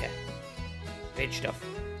 Metallica. Great stuff.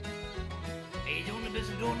 Are you doing a bit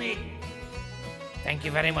of donating? Thank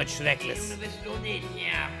you very much, Reckless. Are you doing a bit of donating?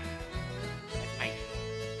 Yeah. That's mine.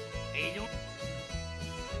 Are you doing...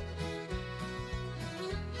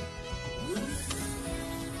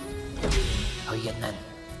 How are you getting on?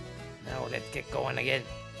 Now let's get going again.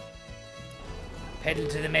 Pedal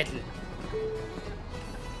to the metal.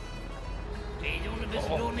 Are you doing a bit of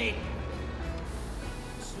donating?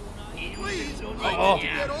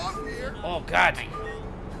 Oh God.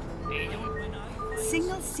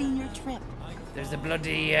 Single senior trip. There's a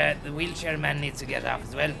bloody, the wheelchair man needs to get off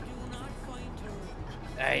as well.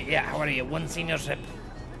 Yeah, how are you? One senior trip.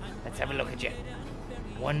 Let's have a look at you.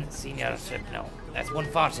 One senior trip now. That's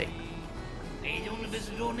 140. Are you doing a bit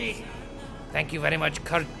of donating? Thank you very much,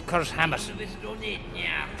 Kurt Hammett. A bit of donating,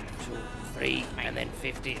 yeah. 2, 3, and then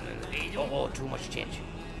 50, and then... Oh, too much change.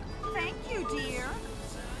 Thank you, dear.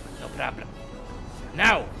 No problem.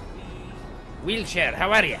 Now, wheelchair,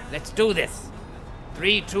 how are you? Let's do this.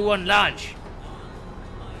 3, 2, 1, launch.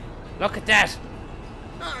 Look at that.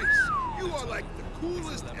 Nice. You are like the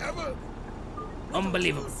coolest ever.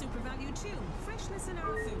 Unbelievable.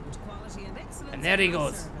 And there he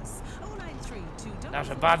goes. Not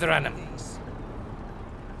a bother on him.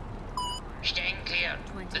 Stand clear.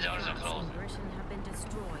 The doors are closed.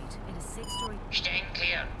 Stand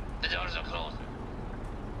clear. The doors are closed.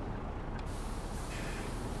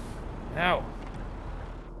 Now,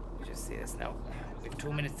 just see this now. We have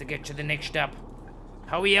 2 minutes to get to the next stop.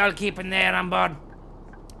 How are we all keeping there on board?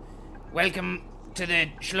 Welcome to the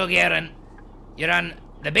Shlug Aaron. You're on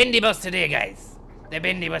the bendy bus today, guys. The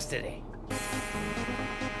bendy bus today.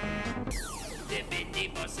 The bendy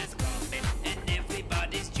bus is coming and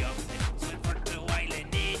everybody's jumping. Swinford to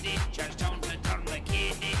Island 80, Charlestown to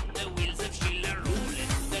Tormakeedy. The wheels of Shield are rolling,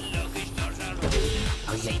 the luggage doors are rolling.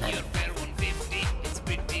 Oh, yeah, Senior fare 150, it's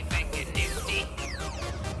pretty fucking nifty.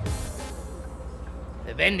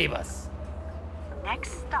 The bendy bus.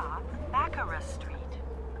 Next stop, Baccarat Street.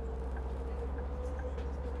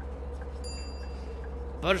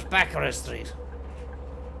 Where's Baccarat Street?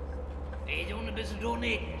 Are you doing a bit of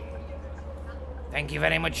donating? Thank you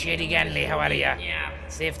very much, Shady Ganley. How are you? Yeah.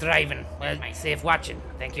 Safe driving. Well, safe watching.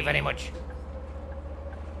 Thank you very much.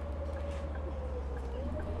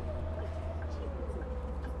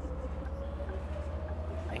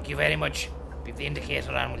 Thank you very much. Leave the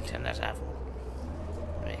indicator on, we'll turn that off.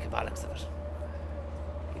 Make a bollocks of it.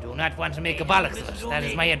 You do not want to make a bollocks of it. That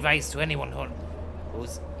is my advice to anyone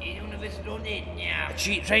who's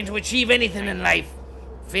trying to achieve anything in life.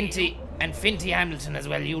 Finty and Finty Hamilton as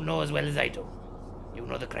well, you know as well as I do. You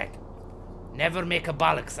know the crack. Never make a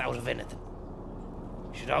bollocks out of anything.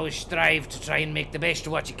 You should always strive to try and make the best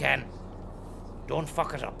of what you can. Don't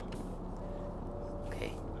fuck it up.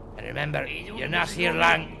 Okay. And remember, you're not here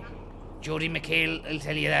long. Jody McHale will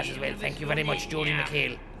tell you that as well. Thank you very much, Jody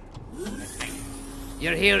McHale.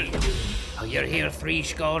 You're here 3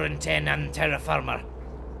 score and 10 on Terra Firma.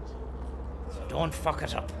 So don't fuck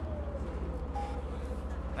it up.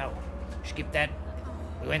 Now, skip that.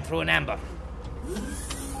 We went through an amber.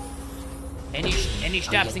 Any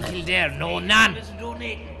stops in Kildare? No, none.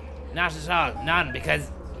 Not at all, none,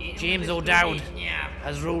 because James O'Dowd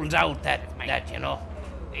has ruled out that, you know.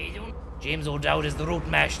 James O'Dowd is the route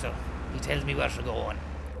master. He tells me where to go and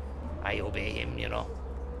I obey him, you know.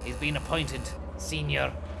 He's been appointed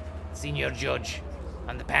senior judge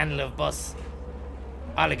on the panel of bus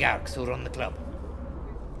oligarchs who run the club.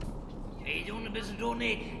 Hey, doing a bit of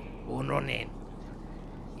donating. Owen Ronan.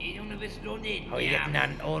 Hey, doing a bit of donating. How are you getting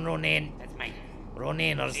on, Owen Ronan? That's mine.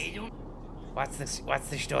 Ronaners. What's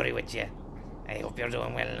the story with you? I hope you're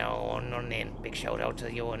doing well now, Owen Ronan. Big shout out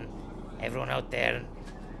to you and everyone out there,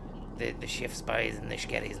 the shifts boys and the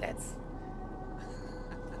Skerries lads.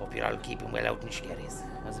 Hope you're all keeping well out in Skerries.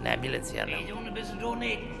 There's an ambulance here now. Hey, doing a bit of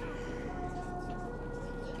donating.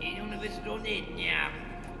 Hey, doing a bit of donating, yeah.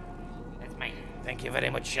 That's mine. Thank you very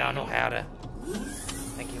much, Sean O'Hara.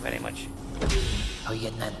 Thank you very much. How you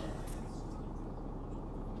getting on?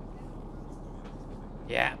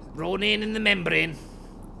 Yeah, Ronan in the membrane.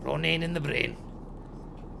 Ronan in the brain.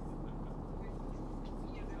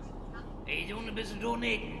 Hey, doing a bit of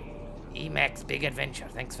donating. Emacs Big Adventure,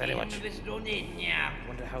 thanks very much. Doing a bit of donating, yeah.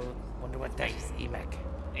 Wonder what that is, Emac.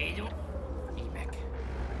 Hey, doing... Emac.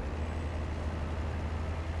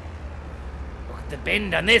 Look at the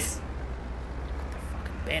bend on this. Look at the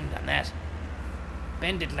fucking bend on that.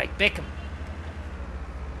 Bend it like Beckham.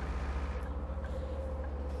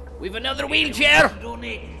 We've another wheelchair.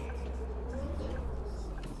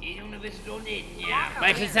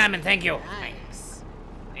 Michael Salmon, thank you. Thanks.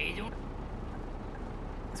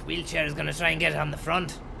 This wheelchair is gonna try and get on the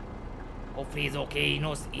front. Hopefully he's okay. He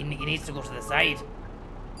knows he needs to go to the side.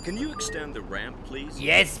 Can you extend the ramp, please?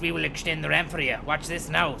 Yes, we will extend the ramp for you. Watch this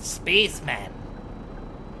now, Spaceman.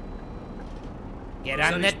 Get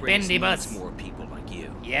on that bendy bus. More people like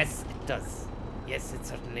you. Yes, it does. Yes, it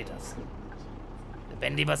certainly does. The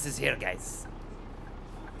bendy bus is here, guys.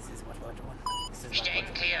 This is what we're doing. Staying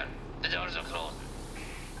clear. The doors are closing.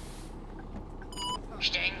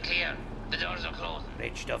 Staying clear. The doors are closing.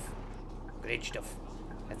 Great stuff. Great stuff.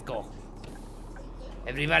 Let's go.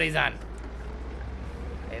 Everybody's on.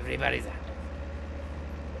 Everybody's on.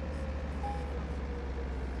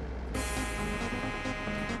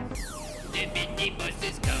 The bendy bus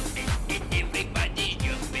is coming and everybody's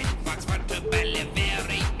jumping. Foxford to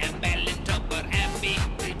Ballyferry and Ballintop are happy.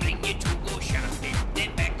 We'll bring you to go shopping,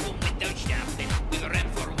 then back home without stopping. With a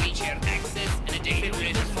ramp for wheelchair access and a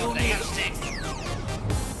defibrillator for the hashtags.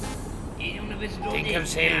 Tinker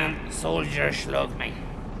Soldier Shlug, mate.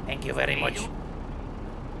 Thank you very much.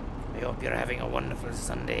 I hope you're having a wonderful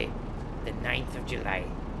Sunday, the 9th of July,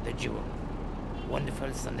 the June.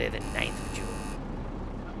 Wonderful Sunday, the 9th of June.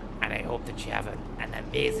 And I hope that you have an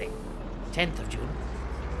amazing 10th of June.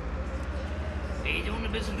 Hey, doing a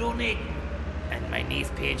bit of donating. And my niece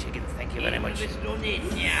Paige Higgins, thank you very much.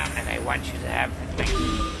 Yeah. And I want you to have...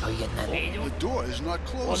 Oh, you getting that? The door is not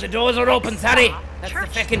closed. Oh, the doors are open, sorry. That's the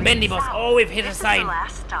fucking bendy bus. Oh, we've hit a sign. This is the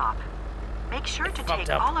last stop. Make sure to take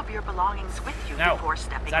all of your belongings with you before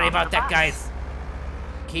stepping sorry off about the that, bus. guys.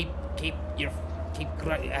 Keep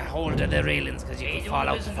hold of the railings because you can fall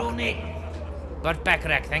out. Bert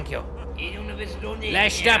Bacharach, thank you.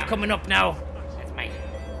 Last stop coming up now. That's mine.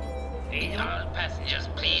 All passengers,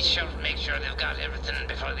 please shout and make sure they've got everything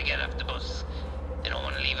before they get off the bus. They don't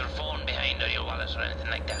want to leave their phone behind or your wallet or anything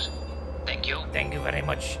like that. Thank you. Thank you very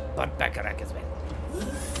much, Bert Bacharach as well.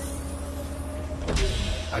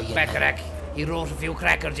 Bert Bacharach, he wrote a few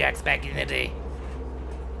Cracker Jacks back in the day.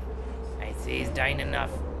 I say he's dying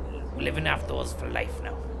enough, living off those for life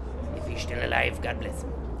now. If he's still alive, God bless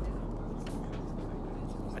him.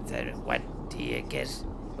 What do you get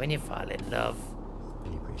when you fall in love?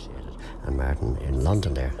 Really appreciate it. And Martin in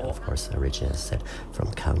London there, of course, originally said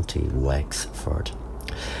from County Wexford.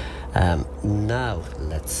 Now,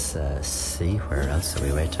 let's see where else are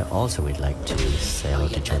we wait to. Also, we'd like to say hello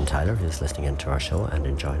to Jen Tyler, who's listening into our show and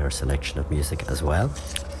enjoying our selection of music as well.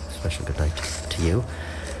 Special good night to you.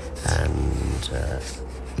 And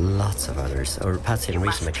lots of others. Or Patsy and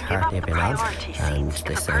Rita McCartney have been on, and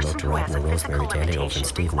they say hello to Robin and Rosemary Daly over in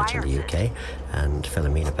Stevenage in the UK, and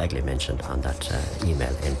Philomena Begley mentioned on that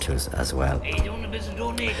email into us as well.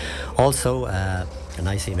 Also, a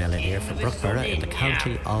nice email in here from Brookborough in the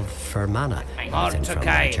county of Fermanagh. It's in from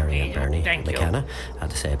Jerry and Bernie McKenna. And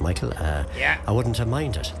to say it, Michael, I wouldn't have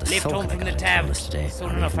minded the Lift home soaking from I the got tab. into us today,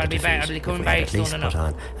 Soon or enough, even I'll the be back. I'll defeat, be if coming we had back at least soon put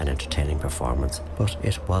enough. on an entertaining performance. But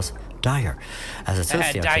it was Dyer. As it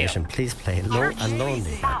suits the occasion, please play Low and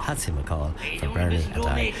Lonely by Patsy McCall for Bernie and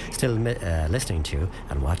I. Still listening to you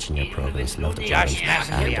and watching your programs. Love the programs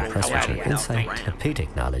and impressed with your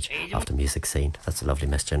encyclopedic knowledge of the music scene. That's a lovely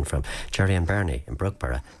message from Jerry and Bernie in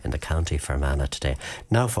Brookborough in the County Fermanagh today.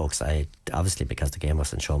 Now, folks, I obviously, because the game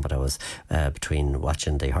wasn't shown, but I was between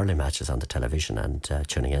watching the hurling matches on the television and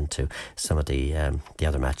tuning into some of the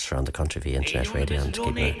other matches around the country via internet radio and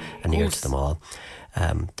keeping an ear to them all.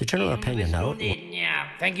 The general opinion now.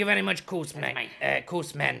 Thank you very much, Coosman.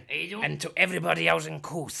 And to everybody out in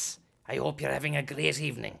Coos, I hope you're having a great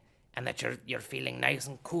evening and that you're feeling nice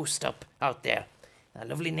and coosed up out there. A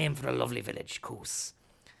lovely name for a lovely village, Coos.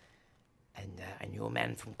 And I knew a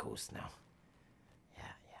man from Coos now. Yeah.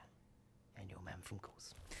 I knew a man from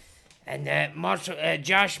Coos. And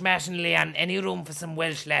Josh, Matt and Leanne, any room for some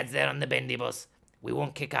Welsh lads there on the bendy bus? We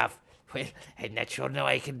won't kick off. Well, I'm not sure now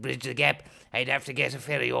I could bridge the gap. I'd have to get a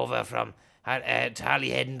ferry over from to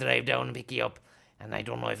Holyhead and drive down and pick you up. And I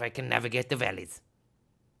don't know if I can navigate the valleys.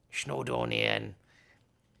 Snowdonia and...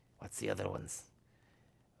 what's the other ones?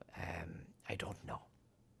 I don't know.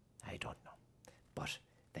 But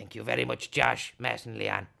thank you very much, Josh, Matt and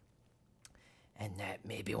Leanne. And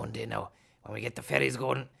maybe one day now, when we get the ferries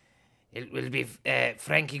going, it will be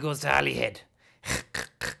Frankie Goes to Holyhead.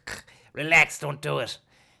 Relax, don't do it.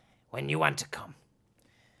 When you want to come.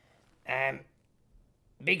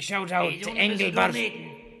 Big shout out to Engelbert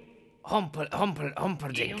Humperdinck.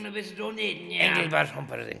 Engelbert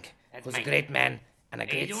Humperdinck, who's a great man and a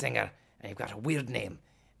great singer, and you've got a weird name,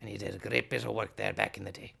 and he did a great bit of work there back in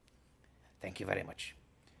the day. Thank you very much.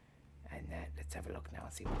 And let's have a look now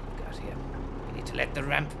and see what we've got here. We need to let the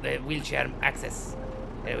wheelchair access.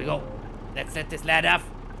 There we go. Let's let this lad off.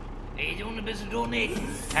 Hey, doing a bit of donating.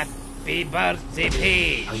 Happy birthday,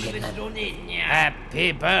 Paige.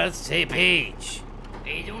 Happy birthday, Paige.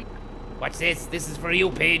 Watch this. This is for you,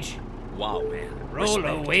 Paige. Wow, man. Roll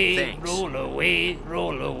Respect. away, Thanks. roll away,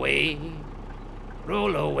 roll away.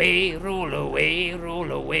 Roll away, roll away,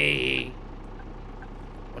 roll away.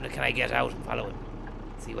 Wonder can I get out and follow him?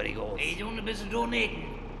 See where he goes. He's doing a bit of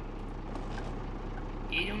donating.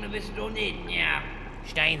 Yeah.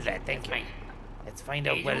 Stein's lad, thank you. Let's find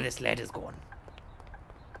out where this lad is going.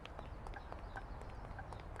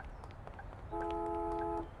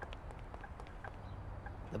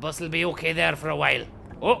 The bus will be okay there for a while.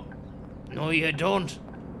 Oh! No, you don't.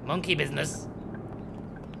 Monkey business.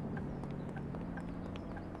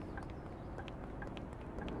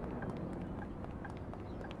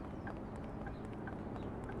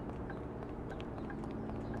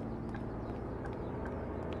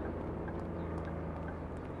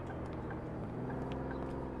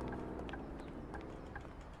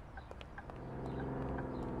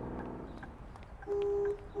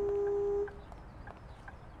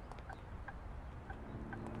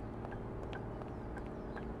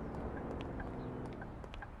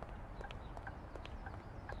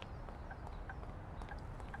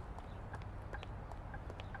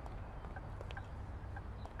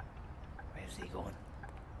 Where's he going?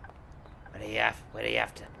 Where are you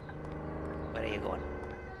after? Where are you going?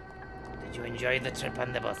 Did you enjoy the trip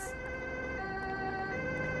on the bus?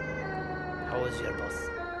 How was your bus?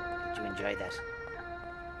 Did you enjoy that?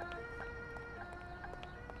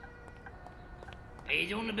 Are you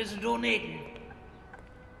doing a bit of donating?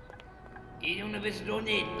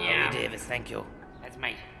 Yeah. Harry Davis, thank you. That's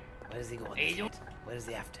mine. Where is he going? Where is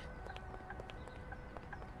he after?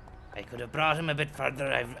 I could have brought him a bit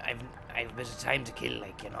further. I've a bit of time to kill,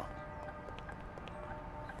 like, you know.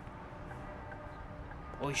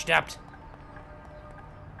 Oh, he stopped.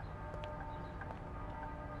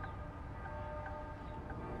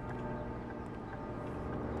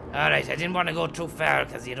 Alright, I didn't want to go too far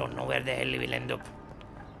because you don't know where the hell we'll end up.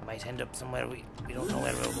 Might end up somewhere we don't know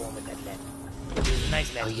where we're going with that lad. He's a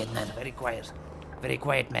nice lad. How are you getting on? Very quiet. Very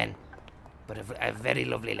quiet man. But a very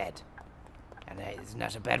lovely lad. And it's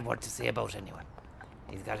not a bad word to say about anyone.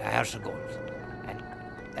 He's got a heart of gold. And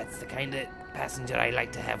that's the kind of passenger I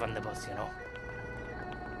like to have on the bus, you know.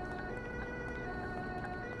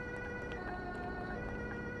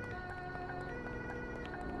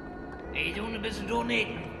 Are you doing a bit of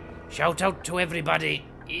donating? Shout out to everybody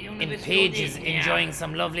in Pages enjoying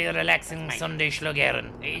some lovely relaxing Sunday Shlug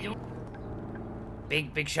airing.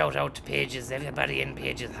 Big shout out to Pages, everybody in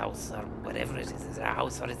Pages' house or whatever it is. Is it a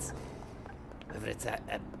house or it's whether it's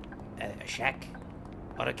a shack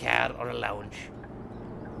or a car or a lounge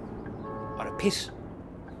or a pit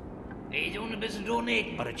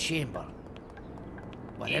or a chamber.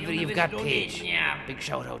 Whatever you've got, Paige, big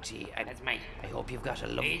shout out to you. That's mine. I hope you've got a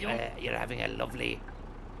you're having a lovely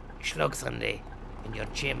Shlug Sunday in your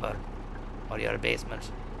chamber or your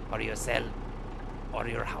basement, or your cell, or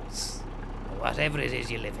your house, or whatever it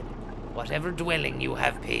is you live in, whatever dwelling you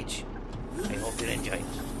have, Paige. I hope you're enjoying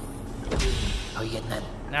it. How are you getting that?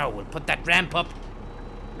 Now we'll put that ramp up.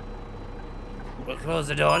 We'll close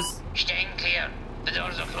the doors. Stand clear. The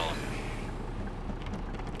doors are closed.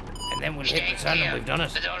 And then we'll hit return and we've done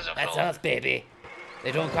it. That's us, baby.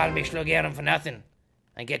 They don't call me Shlug for nothing.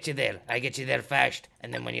 I get you there. I get you there fast.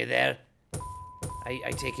 And then when you're there,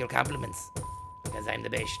 I take your compliments. Because I'm the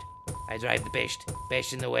best. I drive the best.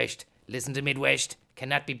 Best in the West. Listen to Midwest.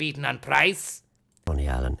 Cannot be beaten on price. Tony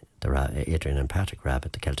Allen, Adrian and Patrick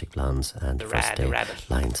Rabbit, the Celtic Blondes, and the First Day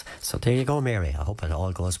Lines. So there you go, Mary. I hope it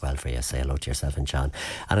all goes well for you. Say hello to yourself and John.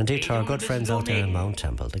 And indeed to our good friends out there in Mount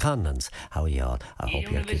Temple, the Conlons. How are you all? I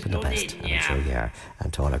hope you're keeping the best. And I'm sure you are.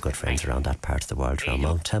 And to all our good friends around that part of the world, around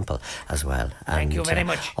Mount Temple as well. And thank you very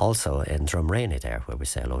much. Also in Drumrainey there, where we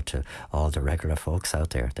say hello to all the regular folks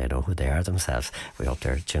out there. They know who they are themselves. We hope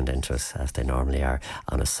they're tuned into us as they normally are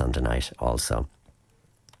on a Sunday night also.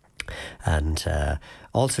 And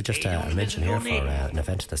also just a mention here for an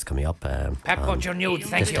event that's coming up on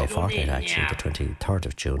this day fortnight, actually, the 23rd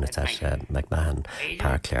of June. It's at McMahon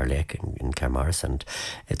Park, Clare Lake in Claremorris, and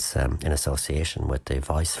it's in association with the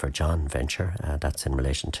Voice for John venture. That's in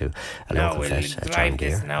relation to a local vet, John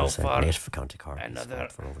Gear, who's a native of County Cork. He's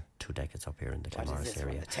worked for over 2 decades up here in the Claremorris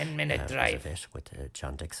area. 10-minute drive with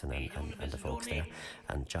John Dixon and the folks there.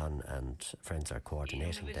 And John and friends are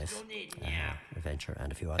coordinating this venture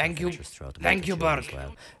and a few other ventures throughout the month of June as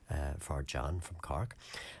well, for John from Cork.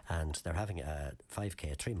 And they're having a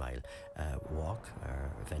 5k, 3-mile walk or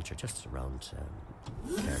venture just around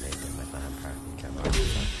Clare Lake in McMahon Park in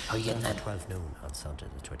Claremorris. At 12 noon on Sunday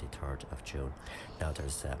the 23rd of June. Now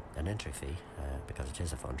there's an entry fee because it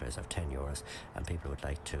is a fundraiser of €10, and people would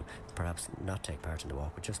like to perhaps not take part in the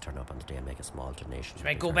walk but just turn up on the day and make a small donation. Should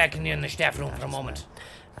I go back in the staff room for a moment?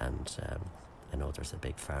 And I know there's a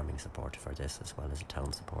big farming support for this as well as a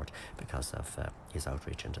town support because of his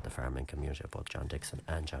outreach into the farming community of both John Dixon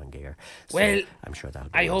and John Gear. So well, I'm sure that'll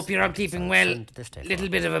be I hope you're all keeping well. Little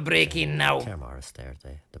bit of a break in now. Claremorris there,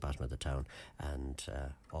 the bottom of the town, and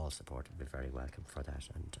all support will be very welcome for that,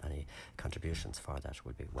 and any contributions for that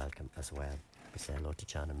will be welcome as well. We say hello to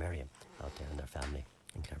John and Miriam out there and their family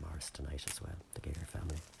in Claremorris tonight as well, the Gear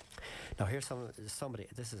family. Now here's somebody,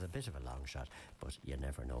 this is a bit of a long shot, but you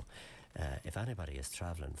never know. If anybody is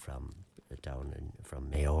travelling from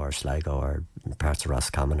Mayo or Sligo or parts of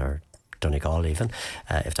Roscommon or Donegal even,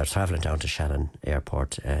 if they're travelling down to Shannon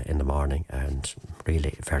Airport in the morning and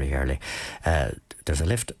really very early, there's a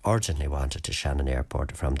lift urgently wanted to Shannon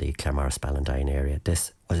Airport from the Claremorris-Ballindine area.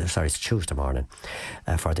 It's Tuesday morning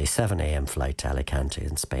for the 7 a.m. flight to Alicante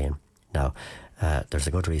in Spain. Now, there's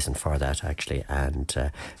a good reason for that actually,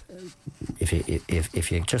 and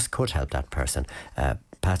if you just could help that person,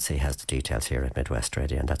 Patsy has the details here at Midwest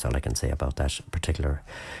Radio, and that's all I can say about that particular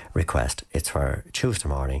request. It's for Tuesday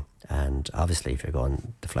morning, and obviously if you're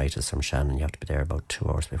going, the flight is from Shannon, you have to be there about 2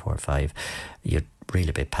 hours before 5. You'd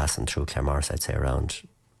really be passing through Claremorris, I'd say around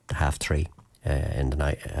 3:30 in the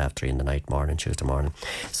night, 3:30 in the night morning, Tuesday morning.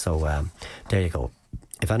 So there you go.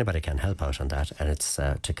 If anybody can help out on that, and it's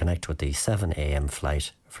to connect with the 7 a.m.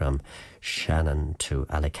 flight from Shannon to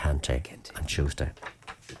Alicante on Tuesday.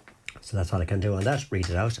 So that's all I can do on that. Read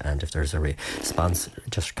it out, and if there's a response,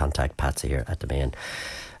 just contact Patsy here at the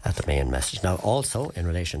main message. Now, also in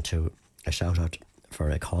relation to a shout out for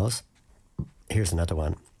a cause, here's another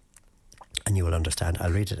one, and you will understand.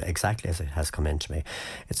 I'll read it exactly as it has come in to me.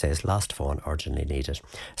 It says, lost phone urgently needed.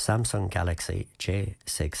 Samsung Galaxy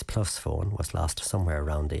J6 Plus phone was lost somewhere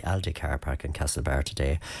around the Aldi car park in Castlebar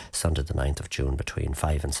today, Sunday the 9th of June, between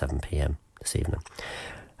 5 and 7 p.m. this evening.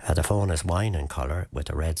 The phone is wine in colour with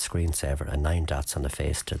a red screensaver and 9 dots on the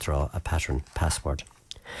face to draw a pattern password.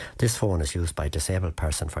 This phone is used by a disabled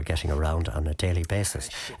person for getting around on a daily basis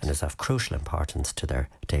and is of crucial importance to their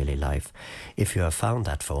daily life. If you have found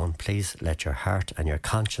that phone, please let your heart and your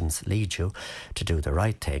conscience lead you to do the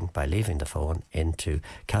right thing by leaving the phone into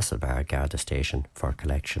Castlebar Garda Station for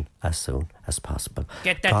collection as soon as possible.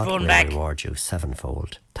 Get that God phone will back. reward you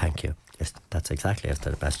sevenfold. Thank you. Yes, that's exactly as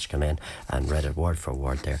the message came in, and read it word for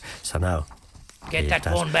word there. So now, get that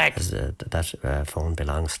phone back. That phone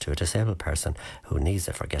belongs to a disabled person who needs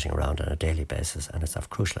it for getting around on a daily basis, and it's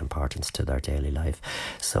of crucial importance to their daily life.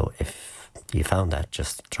 So if you found that,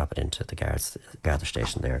 just drop it into the Garda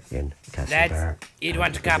station there in Castlebar. You'd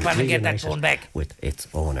want to cop on and get that phone back with its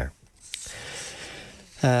owner.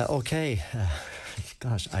 Okay.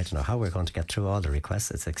 Gosh, I don't know how we're going to get through all the requests.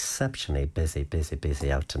 It's exceptionally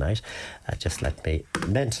busy out tonight. Just let me,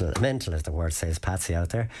 mental as the word says, Patsy out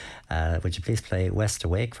there. Would you please play West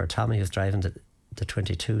Awake for Tommy, who's driving the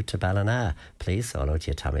 22 to Ballina, please? So hello to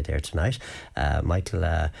you, Tommy, there tonight. Michael,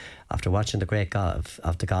 after watching the great golf,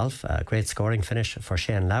 great scoring finish for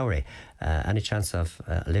Shane Lowry. Any chance of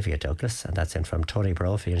Olivia Douglas? And that's in from Tony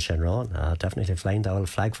Brophy and Shenron. Definitely flying the old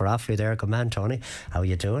flag for Offaly there. Good man, Tony. How are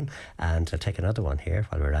you doing? And take another one here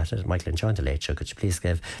while we're at it. Michael, enjoying the late show. Could you please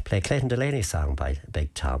play Clayton Delaney's song by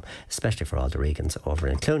Big Tom, especially for all the Regans over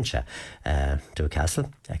in Cloncha,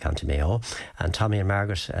 Newcastle, County Mayo, and Tommy and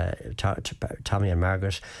Margaret,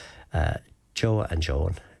 Joe and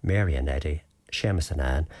Joan, Mary and Eddie, Seamus and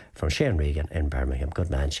Anne from Shane Regan in Birmingham. Good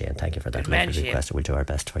man, Shane. Thank you for that request. We'll do our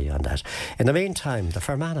best for you on that. In the meantime, the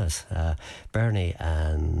Fermanagh, Bernie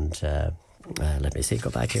and let me see, go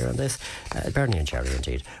back here on this. Bernie and Jerry,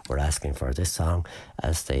 indeed, were asking for this song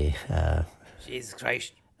as they... Jesus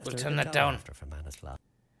Christ. We'll turn that down.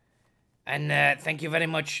 And thank you very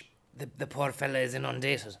much. The poor fella is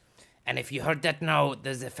inundated. And if you heard that now,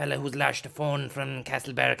 there's a fella who's lashed a phone from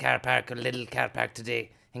Castlebar car park, a little car park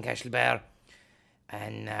today in Castlebar.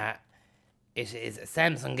 And it is a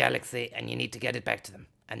Samsung Galaxy, and you need to get it back to them.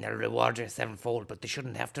 And they'll reward you sevenfold, but they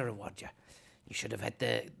shouldn't have to reward you. You should have had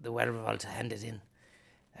the wherewithal to hand it in.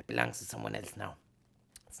 That belongs to someone else now.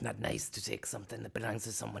 It's not nice to take something that belongs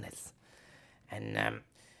to someone else. And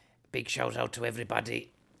big shout out to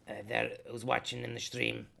everybody there who's watching in the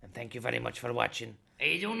stream. And thank you very much for watching. Are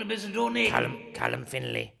you doing a bit of donating? Callum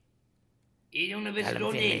Finlay. Are you doing a bit of Callum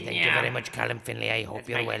donating? Finlay. Thank you very much, Callum Finlay. I hope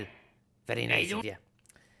you're well. Very nice of you.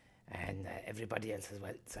 And everybody else as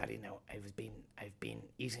well. Sorry now, I've been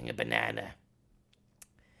eating a banana,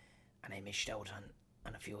 and I missed out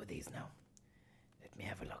on a few of these now. Let me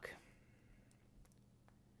have a look.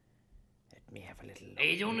 Let me have a little look. Are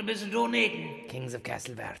you doing a bit of donating? Kings of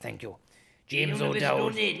Castlebar, thank you. James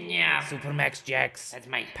O'Dowd, Supermax Jacks, that's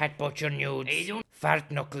mine. Pat Butcher Nudes,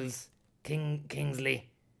 Fart Knuckles, Kingsley,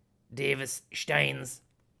 Davis Steins,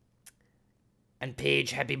 and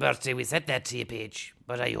Paige, happy birthday. We said that to you, Paige,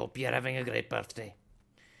 but I hope you're having a great birthday.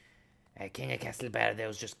 King of Castlebar,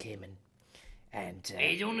 those just came in. And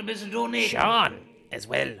Sean, as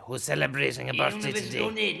well, who's celebrating a birthday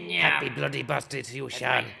today. Happy bloody birthday to you,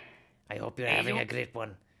 Sean. I hope you're having a great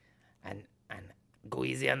one. And go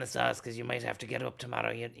easy on the sauce, because you might have to get up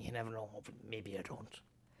tomorrow. You never know. Maybe you don't.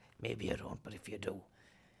 Maybe you don't, but if you do,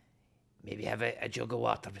 maybe have a jug of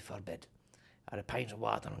water before bed. Or a pint of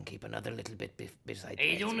water and keep another little bit beside you. Are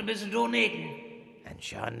you doing a bit of donating? And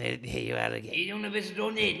Sean, here you are again. Are you doing a bit of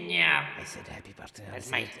donating? Yeah. I said happy birthday.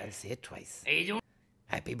 I'll say it twice. Are you doing?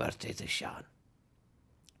 Happy birthday to Sean.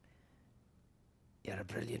 You're a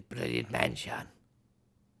brilliant man, Sean.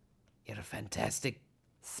 You're a fantastic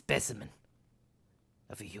specimen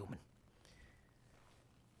of a human.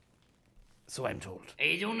 So I'm told. Are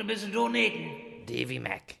you doing a bit of donating? Davy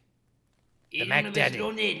Mac. The Mac Daddy.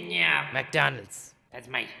 Donating, yeah. McDonald's. That's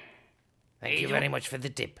mine. Thank you very much for the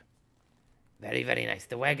tip. Very, very nice.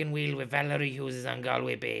 The wagon wheel with Valerie Hughes is on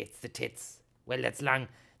Galway Bay. It's the tits. Well, that's long.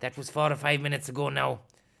 That was 4 or 5 minutes ago now.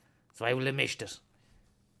 So I will have missed it.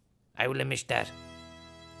 I will have missed that.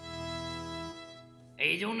 Are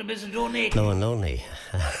you doing a bit of donating? Low and lonely.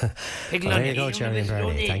 Well, there you go, Jerry and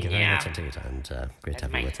Bernie. Thank you very much indeed. And great to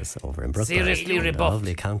have you with us over in Brooklyn. Seriously rebuffed.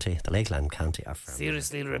 Lovely county, the Lakeland County.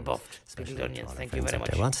 Seriously rebuffed. Pickled onions. Thank you very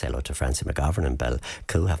much. I want to say hello to Francie McGovern in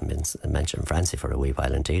Belcoo. Haven't been mentioned Francie for a wee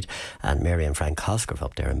while indeed. And Mary and Frank Cosgrove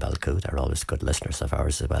up there in Belcoo. They're always good listeners of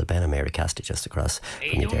ours as well. Ben and Mary Casty just across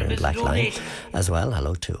from you there in Black Line as well.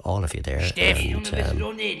 Hello to all of you there.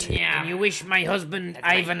 Can you wish my husband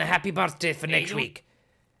Ivan a happy birthday for next week?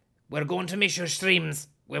 We're going to miss your streams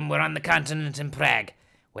when we're on the continent in Prague.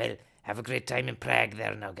 Well, have a great time in Prague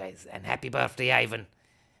there now, guys. And happy birthday, Ivan.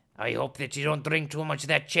 I hope that you don't drink too much of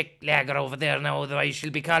that Czech lager over there now, otherwise she'll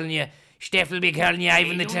be calling you, Steph will be calling you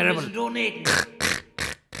Ivan the Terrible.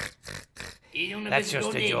 That's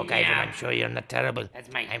just a joke, Ivan. I'm sure you're not terrible.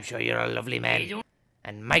 I'm sure you're a lovely man.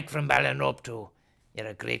 And Mike from Ballinrobe too. You're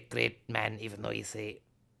a great, great man, even though you say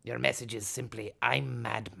your message is simply, I'm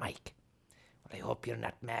Mad Mike. I hope you're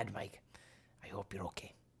not mad, Mike. I hope you're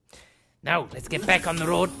okay. Now, let's get back on the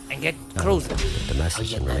road and get cruising. The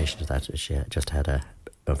message in relation to that is she just had a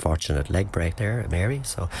unfortunate leg break there, Mary,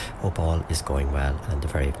 so hope all is going well and the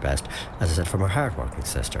very best, as I said, from her hard-working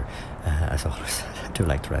sister. As always, I do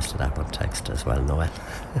like the rest of that one text as well, Noel.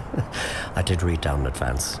 I did read down in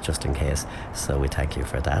advance just in case, so we thank you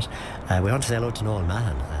for that. We want to say hello to Noel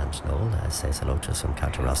Mahan, and Noel says hello to some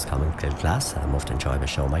County Roscommon class. I most enjoy the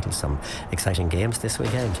show, Michael. Some exciting games this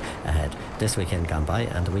weekend ahead, this weekend gone by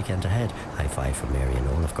and the weekend ahead. High five from Mary and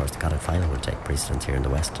Noel. Of course, the Connacht final will take precedence here in the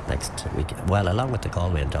West next week, well, along with the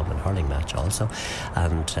Galway and Dublin hurling match also,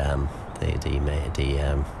 and the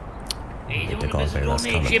Galway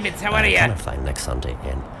Roscommon final next Sunday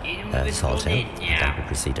in Salt Hill. That will be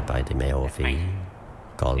preceded by the Mayo v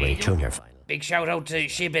Galway Junior final. Big shout out to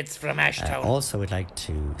Shibitz from Ashtown. Also, we'd like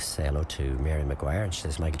to say hello to Mary Maguire, and she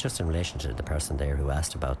says, Michael, just in relation to the person there who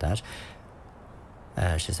asked about that.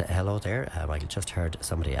 She said, hello there, Michael, just heard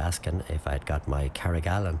somebody asking if I'd got my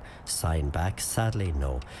Carrigallen sign back. Sadly,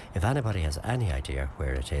 no. If anybody has any idea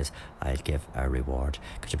where it is, I'll give a reward.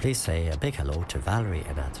 Could you please say a big hello to Valerie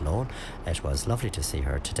in Athlone? It was lovely to see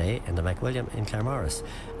her today in the McWilliam in Claremorris.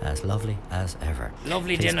 As lovely as ever.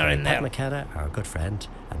 Lovely dinner in there. Pat McKenna, our good friend,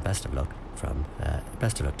 and best of luck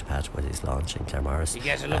to Pat with his launch in Claremorris. You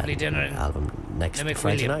get a lovely dinner album next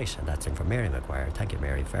Friday night, and that's in from Mary Maguire. Thank you,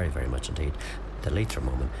 Mary, very, very much indeed. The Leitrim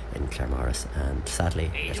moment in Claremorris, and sadly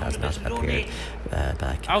it has not appeared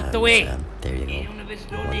back. Out the way. There you go. I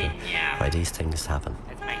wonder why these things happen.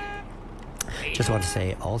 Just want to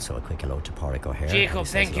say also a quick hello to Pádraig O'Hare. Jacob,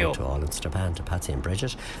 thank you. To all in Strabane, to Patsy and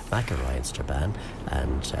Bridget, McElroy in Strabane,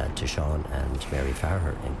 and to Sean and Mary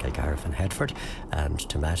Farrer in Kilgarriff and Headford, and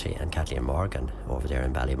to Matty and Kathleen Morgan over there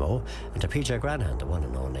in Ballymoe, and to PJ Granahan, the one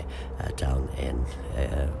and only, down in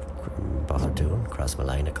Bohadoon,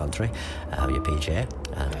 Crossmalina country. How you, PJ?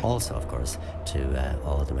 And also, of course, to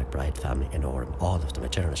all the McBride family in Orem. All of them. A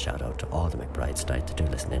generous shout out to all the McBrides tonight that do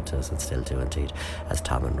listen in to us and still do indeed, as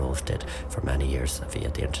Tom and Rose did for many years via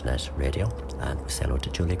the internet radio. And we say hello to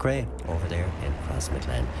Julie Gray over there in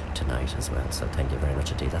Crossmaglen tonight as well. So thank you very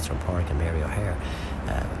much indeed. That's from Pádraig and Mary O'Hare.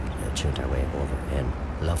 Tuned our way over in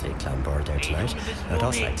lovely Clonbur there tonight. I'd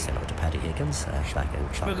also like to say hello to Paddy Higgins back in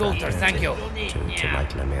Clockbrack. Thank you. To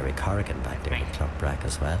Michael and Mary Corrigan back there in Clockbrack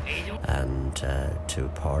as well. And to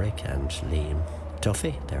Pádraig and Liam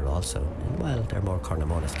Duffy, they're also, well, they're more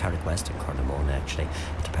Cornamona, it's Carrick West and Cornamona actually,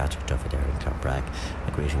 to Patrick Duffy there in Clonbragg.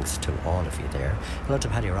 Greetings to all of you there. Hello to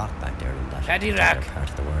Paddy Rock back there in that part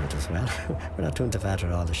of the world as well. We're not doing the vat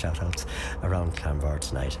or all the shout outs around Clonbur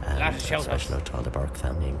tonight, and special note to all the Burke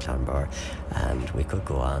family in Clonbur, and we could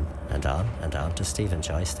go on and on and on to Stephen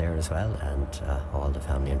Joyce there as well, and all the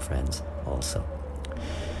family and friends also.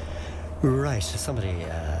 Right, somebody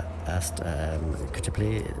asked, could you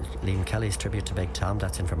play Liam Kelly's tribute to Big Tom?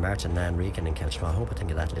 That's in from Martin Nan Regan in Kelchma. I hope I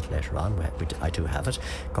think of that a little later on. I do have it.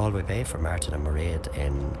 Galway Bay for Martin and Mairead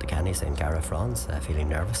in the Cannies in Garra France. Feeling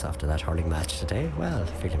nervous after that hurling match today. Well,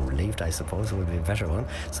 feeling relieved, I suppose. It would be a better one.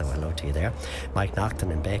 So hello to you there. Mike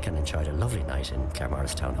Naughton in Bacon enjoyed a lovely night in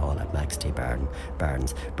Claremorris Town Hall at Max T.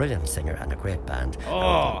 Barnes. Brilliant singer and a great band.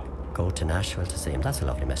 Oh! Go to Nashville to see him. That's a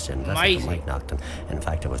lovely message. And that's from Mike Naughton. In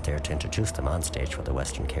fact, I was there to introduce them on stage for the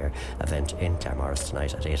Western Care event in Claremorris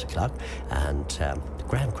tonight at 8 o'clock. And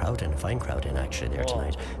grand crowd in, a fine crowd in actually there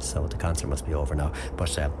tonight. So the concert must be over now.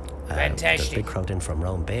 But there's a big crowd in from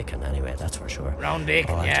Round Bacon anyway, that's for sure. Round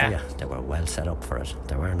Bacon, I tell you, they were well set up for it.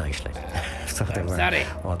 They were nicely. So they were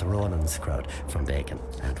all the Ronans crowd from Bacon.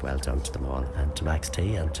 And well done to them all. And to Max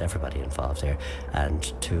T and to everybody involved there. And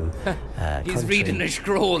to he's reading a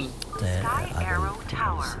scroll. Sky Arrow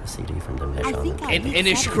Tower. A CD from them later on. In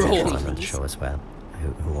a scroll. On the show as well,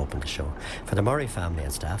 who opened the show. For the Murray family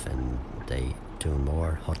and staff in the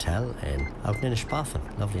Doonmore Hotel out in Inishboffin,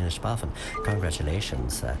 lovely Inishboffin.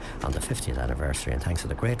 Congratulations on the 50th anniversary, and thanks for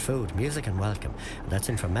the great food, music and welcome. And that's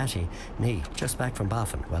in from Matty, me, just back from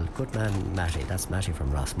Boffin. Well, good man Matty, that's Matty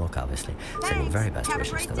from Rossmuck obviously. Sending very best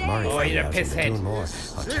wishes to the Murray family out in the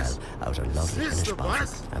Doonmore Hotel out in lovely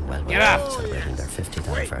Inishboffin. And well, celebrating their 50th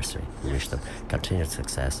anniversary. We wish them continued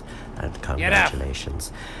success and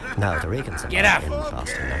congratulations. Now, the Regans are not in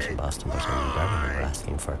Boston, not in Boston, but in Birmingham were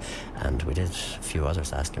asking for, and we did a few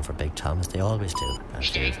others asking for Big Tom, as they always do. And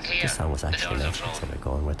this song was actually mentioned, so we're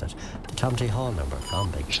going with it. The Tom T. Hall number from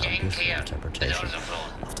Big Tom, beautiful interpretation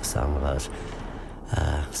of the song about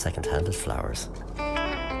second-handed flowers.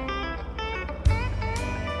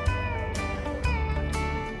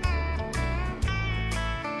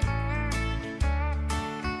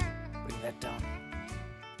 Bring that down.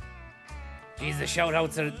 Geez, the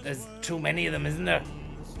shout-outs there's too many of them, isn't there?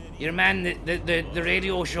 Your man, the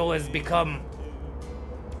radio show has become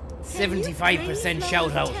 75%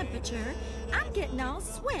 shout out,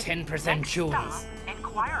 10% tunes.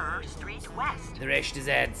 Enquirer Street West. The rest is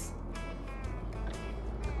ads.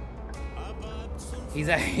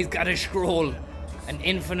 He's got a scroll, an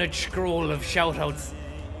infinite scroll of shout-outs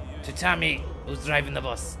to Tommy, who's driving the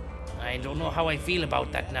bus. I don't know how I feel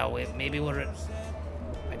about that now. Maybe we're...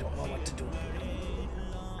 I don't know what to do.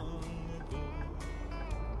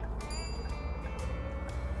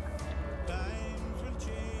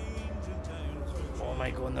 Oh, am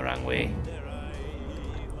I going the wrong way?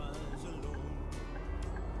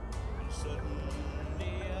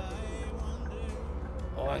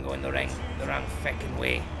 Oh, I'm going the wrong fucking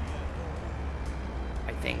way.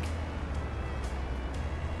 I think.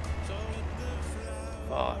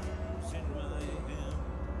 Oh.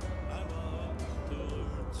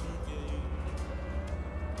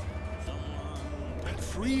 I'm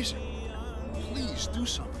freezing. Please do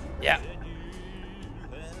something. Yeah.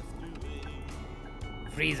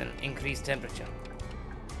 Freezing, increased temperature.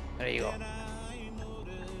 There you go.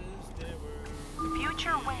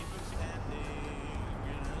 Future wind.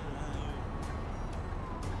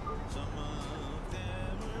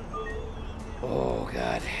 Oh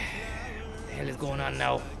God. What the hell is going on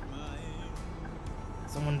now?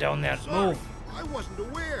 Someone down there. Sorry, Move. I wasn't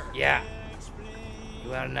aware. Yeah.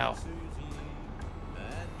 You are now.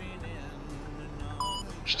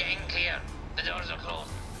 Stand clear. The doors are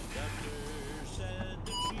closed.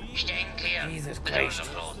 Stand clear. Jesus the doors Christ.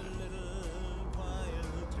 are closed.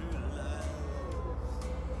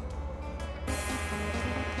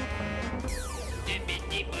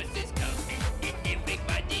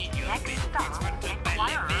 Next stop,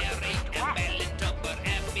 Enquirer Street West.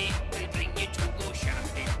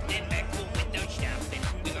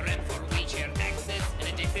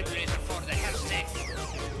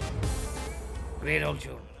 Great old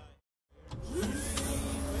tune.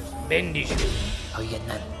 Bendy shoe. How you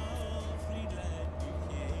getting on?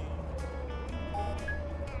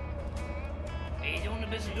 Hey, doing a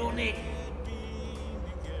bit of donate.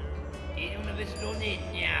 Hey, doing a bit of donate,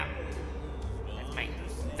 yeah. That's mine.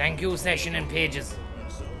 Thank you, Session and Pages.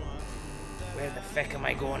 Where the feck am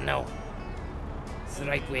I going now? It's the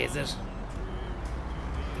right way, is it?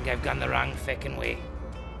 I think I've gone the wrong feckin' way.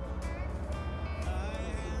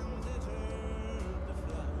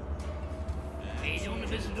 Hey, doing a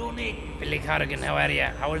bit of donate. Billy Corrigan, how are you?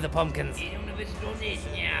 How are the pumpkins? Hey, doing a bit of donate,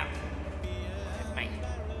 yeah. That's mine.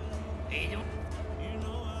 Hey, doing...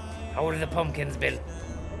 How are the pumpkins, Bill?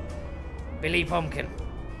 Billy Pumpkin.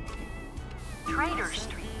 Trader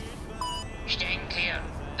Street. Stand clear.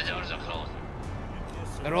 The doors are closed.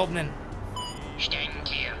 They're opening. Stand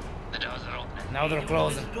clear. The doors are opening. Now they're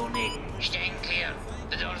closing. Stand clear.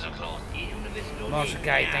 The doors are closed. Marshal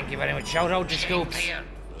Guy, thank you very much. Shout out to Scoops. Clear.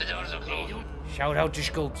 The doors are closed. Shout out to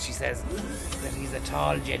Scoops, she says. That he's a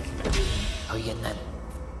tall gentleman. How you getting on?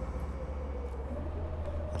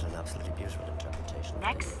 What an absolutely beautiful interpretation.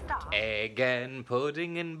 Next stop. Egg and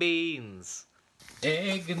pudding and beans.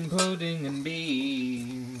 Egg and pudding and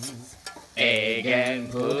beans. Egg and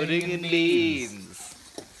pudding and beans.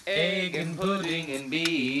 Egg and pudding and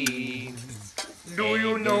beans. Do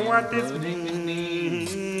you know what this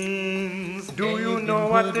means? Do you know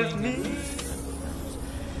what this means?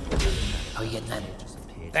 How you getting on?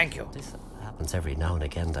 Thank you. This happens every now and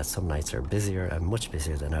again, that some nights are busier and much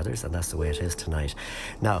busier than others, and that's the way it is tonight.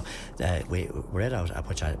 Now, we read out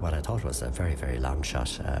what I thought was a very, very long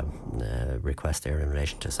shot request there in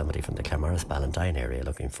relation to somebody from the Claremorris Ballindine area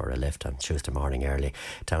looking for a lift on Tuesday morning early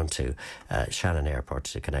down to Shannon Airport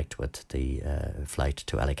to connect with the flight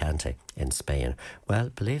to Alicante in Spain. Well,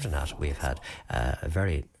 believe it or not, we've had a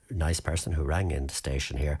very nice person who rang in the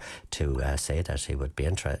station here to say that he would be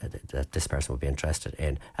that this person would be interested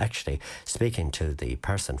in actually speaking to the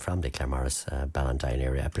person from the Claremorris Ballindine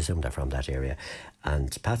area. I presume they're from that area,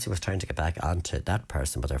 and Patsy was trying to get back onto that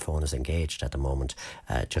person, but their phone is engaged at the moment,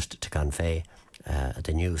 just to convey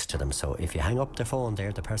the news to them. So if you hang up the phone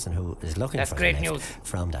there, the person who is looking That's for great the lift news.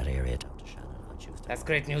 from that area down to Shannon on Tuesday. That's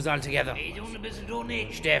great news altogether.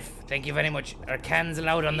 Steph, thank you very much. Are cans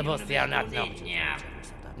allowed on the bus? They are not, no.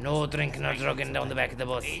 No drinking or drugging down the back of the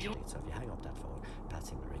bus. So if you hang up that phone,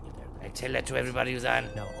 Patsy will ring you there. I tell that to everybody who's on.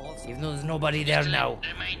 No, also, Even though there's nobody there now.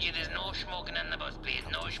 Remind you, there's no smoking on the bus, please.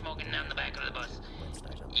 No smoking on the back of the bus.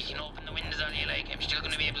 You can open the windows all you like. I'm still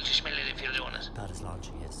going to be able to smell it if you're doing it. Pat is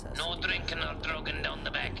launching his No drinking or drugging down the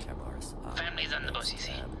back. Claremorris Families on the bus, you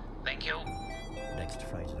see. Thank you. next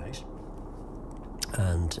Friday night.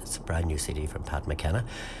 And it's a brand new CD from Pat McKenna,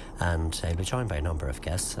 and he'll be joined by a number of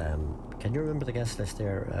guests. Can you remember the guest list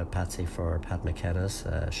there, Patsy, for Pat McKenna's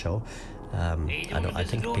show? I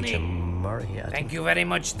think PJ Murray. Thank you very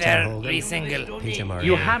much there, Lee Single. PJ Murray.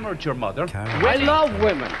 You hammered your mother. Carol. I love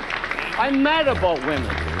women. I'm mad about women.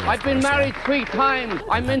 I've been married 3 times.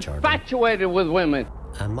 I'm infatuated with women.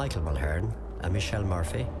 And Michael Mulhern and Michelle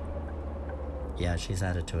Murphy. Yeah, she's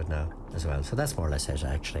added to it now as well. So that's more or less it,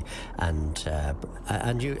 actually. And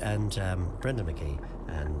Brendan McGee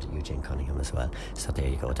and Eugene Cunningham as well. So there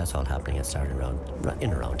you go. That's all happening. It's starting around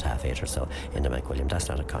 8:30 or so in the McWilliam. That's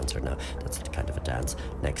not a concert now. That's kind of a dance.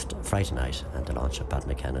 Next Friday night, and the launch of Pat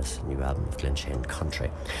McKenna's new album of Glenshane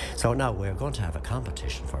Country. So now we're going to have a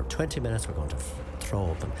competition for 20 minutes. We're going to throw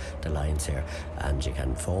open the lines here, and you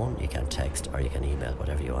can phone, you can text, or you can email,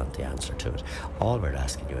 whatever you want the answer to it. All we're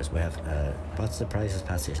asking you is we have what's the prizes,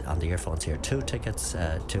 Patsy, on the earphones here? 2 tickets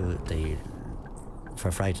for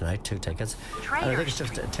Friday night, 2 tickets. I think it's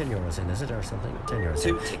just €10 in, is it, or something? 10 euros.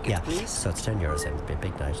 2 tickets, yeah, please. So it's €10 in. It'll be a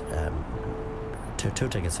big night. Two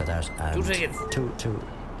tickets for that. And 2 tickets.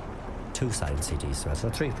 Two signed CDs. So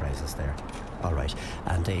 3 prizes there. All right.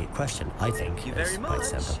 And the question, I think, is quite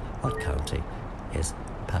simple. What county is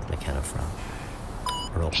Pat McKenna from?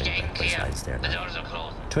 We're opening the quiz lines there now.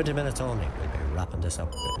 20 minutes only. We'll be wrapping this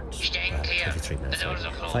up. 23 minutes.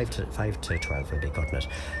 5 to 12 we'll be cutting it.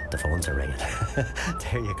 The phones are ringing.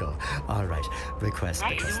 There you go. All right. Request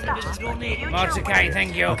because they're just back. Mordecai,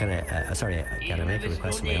 thank you. Okay, can I make a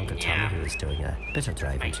request from my Uncle Tommy, who is doing a bit of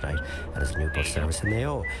driving tonight and has a new bus service in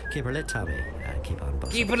Mayo. Keep her lit, Tommy. Keep on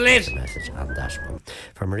bus. Keep her lit. The message on that one.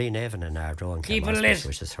 For Marie Navan and Ardro and keep her lit.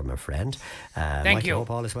 Which is from a friend. Thank you. Hope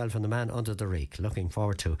all is well from the man under the reek. Looking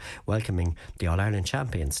forward to welcoming the All-Ireland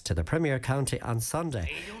champions to the Premier County on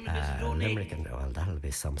Sunday. Limerick, and that'll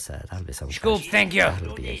be some Scoops, thank you.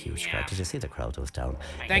 That'll be a huge crowd. Did you see the crowd that was down?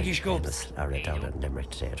 Thank you, Scoops. Down in Limerick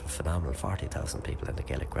today. It was phenomenal. 40,000 people in the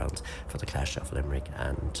Gaelic grounds for the clash of Limerick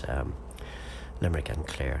and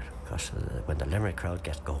Clare. Gosh, when the Limerick crowd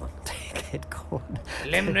get going, they get going.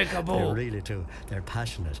 Limerick They really do. They're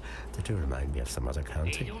passionate. They do remind me of some other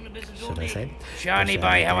county, should I say? Shawnee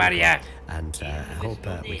boy, how are ya? And I hope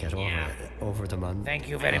we get over them on. Thank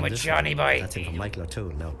you very much, Shawnee boy. That's in from Michael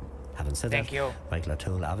O'Toole. Now, having said Thank that, you. Michael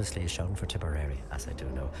O'Toole obviously is shouting for Tipperary, as I do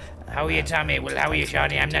know. How are you, Tommy? Well, how are you,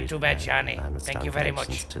 Shawnee? I'm not too bad, Shawnee. Thank you very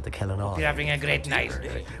much. To the Killinall. Hope you're having a great night.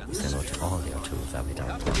 We say hello to all the O'Toole family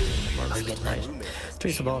down tonight.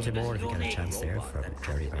 Streets of Baltimore, if you get a chance there, from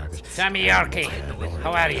Jerry Margaret. Tommy Yorkie,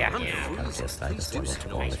 how are you? Just like us, hello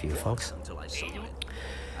to all of you folks.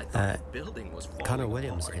 Connor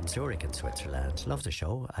Williams in Zurich in Switzerland. Love the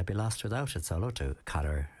show. I'd be lost without it. So hello to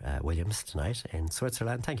Connor Williams tonight in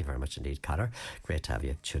Switzerland. Thank you very much indeed, Connor. Great to have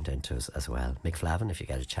you tuned in to us as well. Mick Flavin, if you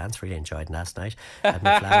get a chance, really enjoyed last night. Mick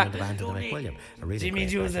Flavin and the band of the McWilliam. Really Jimmy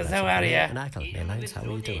Jules, how are you? And Ackle, Neil Lyons, how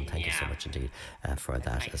are you doing? Thank you so much indeed for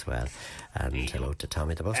that as well. And hello to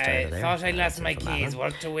Tommy the bus driver there. I thought I lost my keys,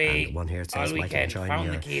 worked away all weekend, found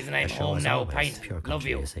the keys and I'm home now. Pint, love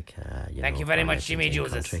you. Thank you very much, Jimmy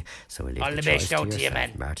Jules. So we'll all the best out to you,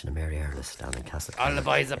 man. Martin and Mary Earlis down in Castle. All the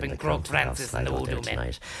boys up in Croke Francis and the Voodoo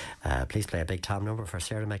Men. Please play a Big Tom number for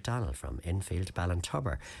Sarah McDonald from Infield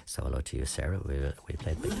Ballintubber. So hello to you, Sarah. We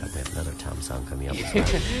played Big Tom. We have another Tom song coming up as well.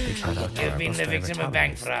 Big shout out to You've been the victim of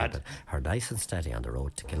bank fraud. Her nice and steady on the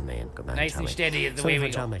road to Kilmaine. Good man, nice Tommy. And steady is the way we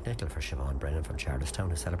go. John McNichol for Siobhan Brennan from Charlestown,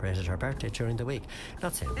 who celebrated her birthday during the week.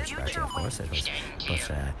 Not saying which birthday, of course it was, but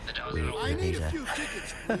we need a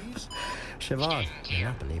Siobhan, you'll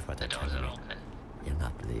not believe what they're telling me. You'll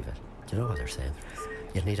not believe it. Do you know what they're saying?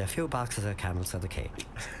 You'll need a few boxes of candles and the cake.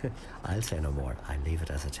 I'll say no more. I'll leave it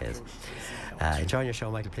as it is. Enjoying your show,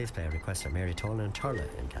 Michael. Please play a request of Mary Tolan and Turla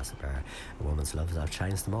in Castlebar. A woman's love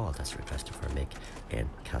outshines them all. That's requested for Mick in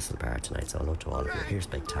Castlebar tonight. So hello to all of you. Here's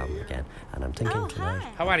Big Tom again. And I'm thinking tonight.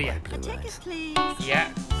 How are you? Blue eyes. Yeah,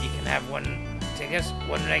 you can have 1 ticket.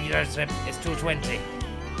 1 regular trip is $2.20. Turn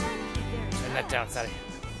that down, sorry.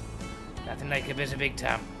 Nothing like a bit of Big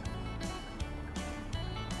Tom.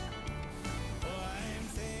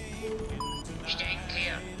 Stay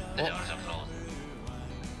clear. The doors are closed.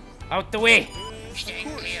 Out the way. Stay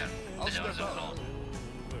clear. The doors are closed.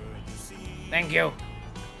 Thank you.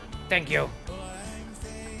 Thank you.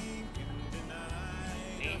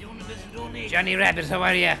 Johnny Rabbit, how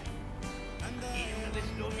are you?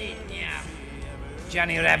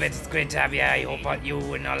 Johnny Rabbit, it's great to have you. I hope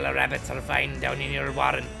you and all the rabbits are fine down in your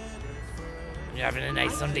warren. You're having a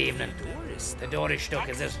nice Sunday evening. The door is stuck,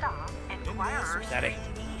 is it? Sorry.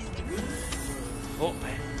 Oh.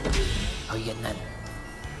 How are you getting that?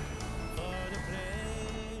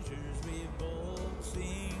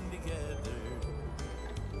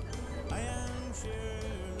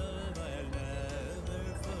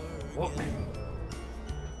 Oh.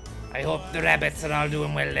 I hope the rabbits are all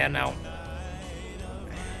doing well there now.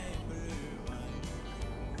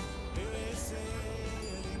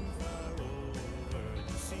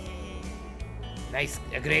 Nice,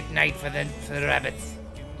 a great night for the rabbits.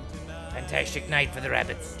 Fantastic night for the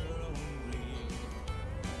rabbits.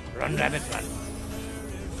 Run, rabbit, run.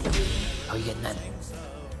 How are you getting that?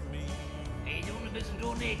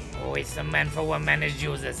 Oh, he's some man for one man is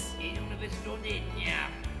Jesus. Yeah.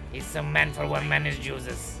 He's some man for one man is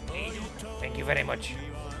Jesus. Thank you very much.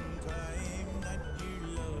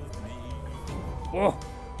 Oh.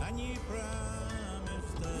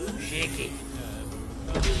 Shaky.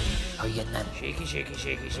 How are you getting that? Shaky, shaky,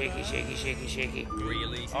 shaky, shaky, shaky, shaky, shaky.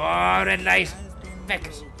 Really? Oh, red light. Feck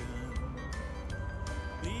it.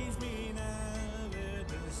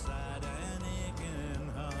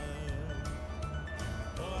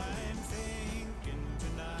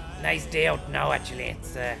 Nice day out now, actually.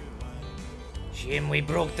 It's shame we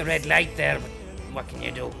broke the red light there, but what can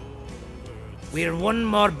you do? We're one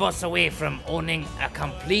more bus away from owning a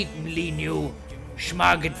completely new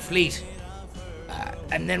schmogged fleet.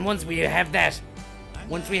 And then once we have that,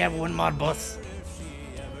 once we have one more bus,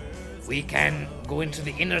 we can go into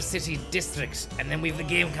the inner city districts, and then we have the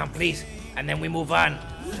game complete, and then we move on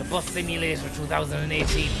to Bus Simulator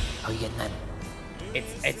 2018. How are you getting that?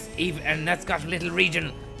 It's even, and that's got little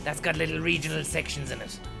regional sections in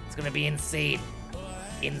it. It's gonna be insane.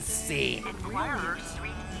 Insane. Inquirer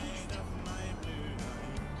Street East.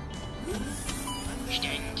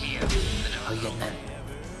 Stand clear. How are you getting that?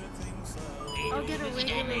 I'll get a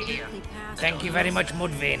regular weekly pass. Thank you very much,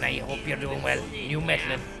 Mudvayne. I hope you're doing well. New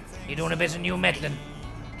Metlin. You're doing a bit of new Metlin.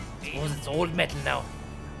 I suppose it's old metal now.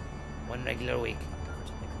 One regular week.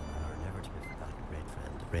 Never to be forgotten great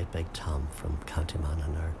friend, the great big Tom from County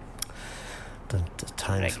Monaghan. The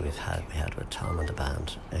times we had with Tom and the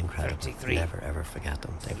band, incredible. 33. Never ever forget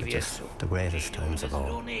them. They were just the greatest times of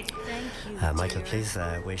all. Thank you. Michael, please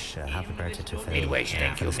wish happy birthday to Phil. Midwish,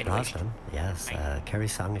 thank you, Phyllis Midwish. Brosnan. Yes,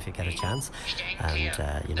 Kerry's song if you get a chance. And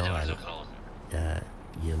you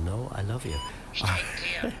know I love you.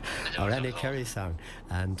 Or any Kerry song.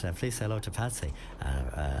 And please say hello to Patsy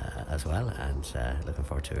as well. And looking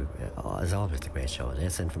forward to, as always, the great show.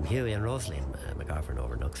 It's in from Hughie and Rosaline McGovern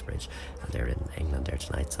over in Uxbridge. And they're in England there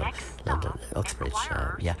tonight. So, London, Uxbridge,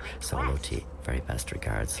 yeah. So, hello to you. Very best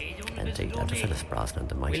regards. And to Phyllis Brosnan,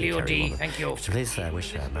 the mighty Kerry woman. Thank you. So please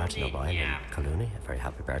wish Martin O'Brien in Collooney a very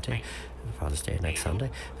happy birthday. Father's Day next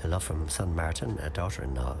Sunday. A love from son Martin,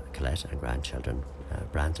 daughter-in-law Colette, and grandchildren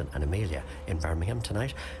Brandon and Amelia in Birmingham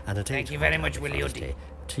tonight. And thank you very much, Willie O'D.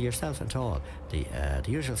 To yourself and to all the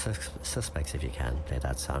usual suspects, if you can play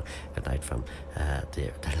that song. Good night from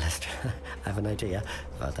the Leicester. I have an idea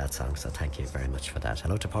about that song, so thank you very much for that.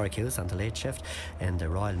 Hello to Porrick Hughes on the late shift in the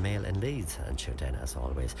Royal Mail in Leeds, and tuned in as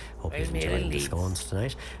always. Hope you've enjoyed the scones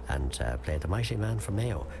tonight, and play The Mighty Man from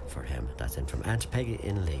Mayo for him. That's in from Aunt Peggy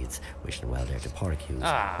in Leeds. Wishing well there to Porrick Hughes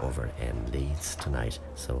over in Leeds tonight.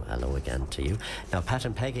 So hello again to you. Now Pat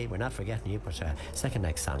and Peggy, we're not forgetting you, but second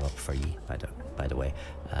next song up for you by the way.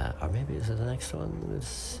 Or maybe is it the next one? Let's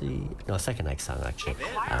see. No, second next song actually.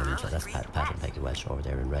 And that's Pat and Peggy Welsh over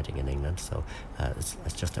there in Reading in England. So it's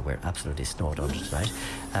just that we're absolutely snowed under tonight.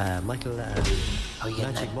 Michael,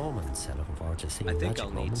 Magic Moments. Looking forward to seeing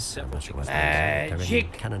Magic Moments. I'm not sure what's Magic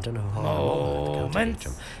Moments.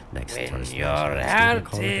 Next when Thursday. Your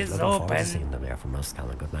heart is open. Seeing them there from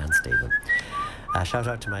Roscommon. Good man, Stephen. Shout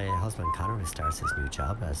out to my husband Conor, who starts his new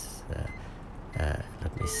job as.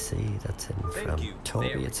 Let me see, that's in from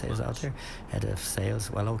Toby, it says out there, head of sales.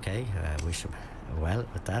 Well, okay, wish him well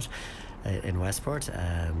with that in Westport.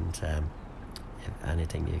 And if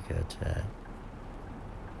anything you could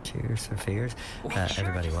cheers for fears,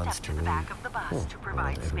 everybody wants to read.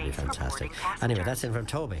 It would be fantastic. Anyway, that's in from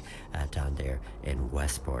Toby down there in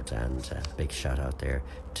Westport, and big shout out there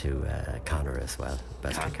to Connor as well.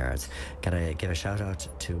 Best regards. Can I give a shout out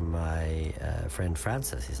to my friend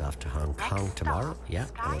Francis? He's off to Hong Kong tomorrow. Yeah,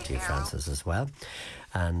 hello to you, Francis, as well.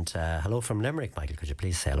 And hello from Limerick, Michael. Could you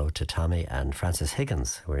please say hello to Tommy and Francis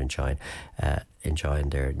Higgins, who are enjoying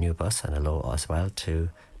their new bus, and hello as well to,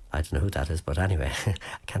 I don't know who that is, but anyway, I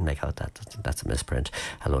can't make out that. That's a misprint.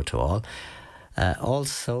 Hello to all.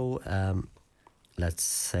 Also, let's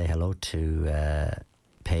say hello to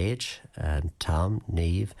Paige and Tom,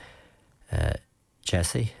 Neve,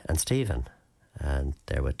 Jesse and Stephen. And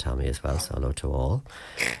they're with Tommy as well, so hello to all.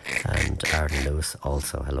 And Arden Lewis,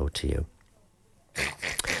 also hello to you.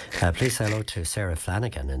 Please say hello to Sarah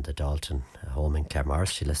Flanagan in the Dalton home in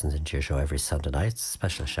Claremorris. She listens into your show every Sunday night.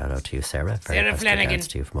 Special shout out to you, Sarah. Sarah Flanagan.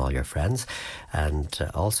 To you from all your friends. And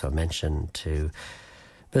also a mention to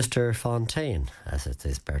Mr. Fontaine, as it's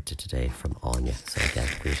his birthday today, from Anya. So again,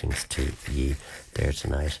 greetings to ye there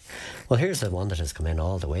tonight. Well, here's the one that has come in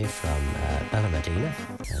all the way from Bella Medina.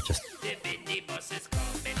 The mini bus is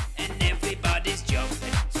coming and everybody's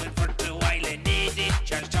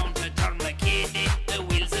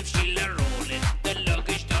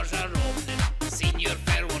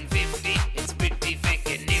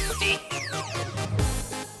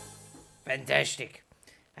fantastic.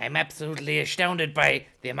 I'm absolutely astounded by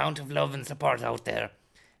the amount of love and support out there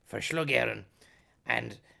for Shlug Éireann.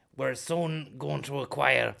 And we're soon going to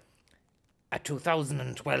acquire a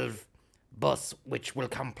 2012 bus which will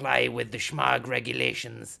comply with the smog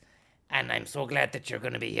regulations. And I'm so glad that you're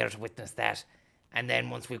going to be here to witness that. And then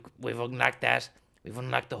once we've unlocked that, we've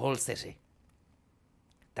unlocked the whole city.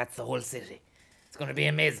 That's the whole city. It's going to be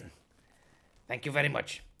amazing. Thank you very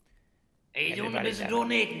much. Are you doing a bit of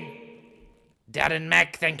donating? Darren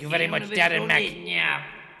Mack, thank you very much, Darren Mack. Yeah.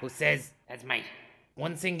 Who says, That's mate.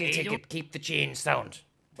 one single ticket, keep the change sound.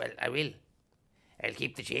 Well, I will. I'll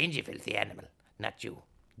keep the change, you filthy animal. Not you,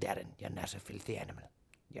 Darren. You're not a filthy animal.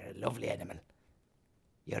 You're a lovely animal.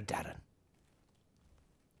 You're Darren.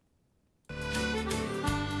 Are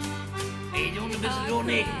you doing a bit of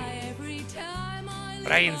donating?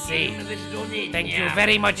 Brian C. Doing a bit of donating, Thank yeah. you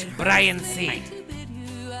very much, Brian C. Are you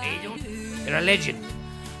doing? You're a legend.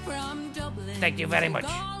 Thank you very much.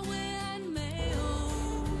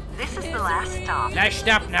 This is the last stop. Last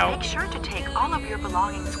stop now. Make sure to take all of your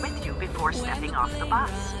belongings with you before stepping off the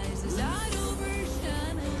bus.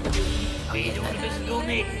 Are you doing a bit of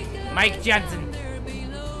donating? Mike Johnson.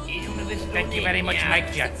 Are you doing a bit of Thank you very much, yeah.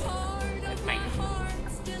 Mike Johnson. That's mate.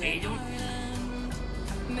 Are you doing?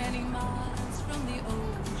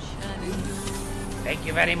 Thank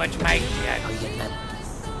you very much, Mike Johnson.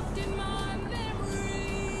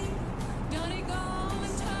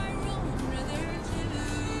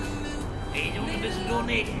 Are you doing a bit of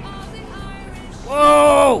donating?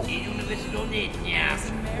 Whoa! Are you doing a bit of donating? Yeah.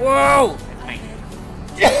 Whoa! That's mate.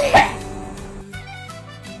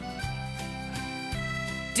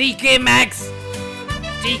 DK Max!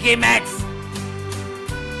 DK Max!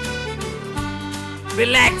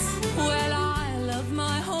 Relax!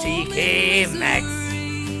 DK Max!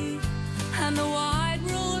 And the wide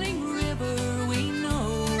rolling river we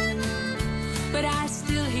know, but I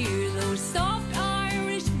still hear those soft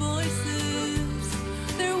Irish voices.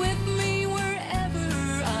 They're with me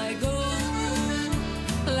wherever I go.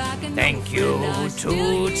 Like an Thank you old friend, I to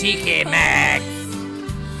still TK hear Max.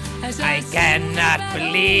 as I sing cannot by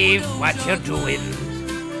believe windows what you're doing.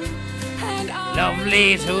 and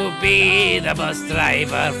Lovely to be the bus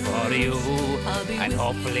driver for you. And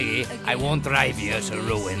hopefully I won't drive you to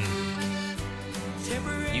ruin.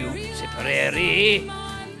 You Tipperary.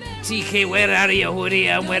 TK, where are you? Who are you?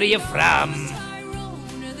 And where are you from?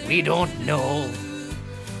 We don't know.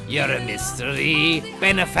 You're a mystery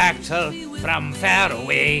benefactor from far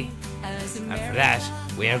away. And for that,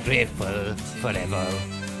 we're grateful forever.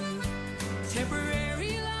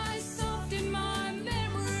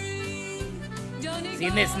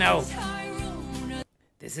 Seen this now?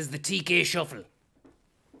 This is the TK Shuffle.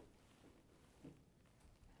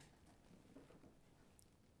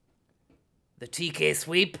 The TK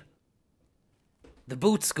Sweep. The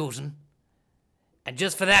boot scooting. And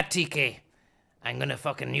just for that, TK, I'm gonna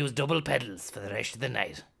fucking use double pedals for the rest of the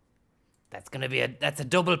night. That's a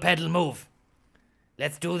double pedal move.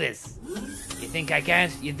 Let's do this. You think I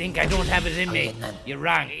can't? You think I don't have it in me? You're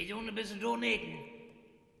wrong. Are you doing a bit of donating?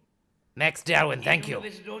 Max Darwin, thank you. Doing a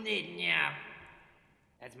bit of donating, yeah.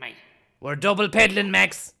 That's mate. We're double pedaling,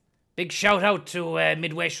 Max. Big shout out to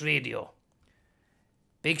Midwest Radio.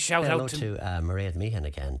 Big shout Hello out to Mairead Meehan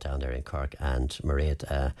again down there in Cork, and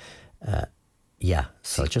Mairead, yeah,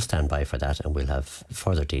 so just stand by for that and we'll have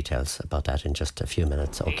further details about that in just a few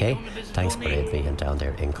minutes, okay? Thanks Mairead Meehan down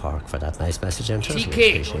there in Cork for that nice message into us, we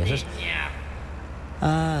appreciate it.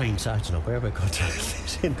 And I don't know where we're going to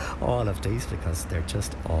fit in all of these because they're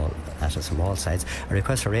just all at us from all sides. A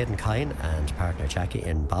request for Aidan Kine and partner Jackie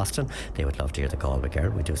in Boston. They would love to hear the Galway Girl.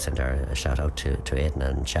 We do send our shout out to Aidan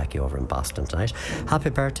and Jackie over in Boston tonight. Happy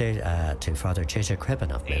birthday to Father JJ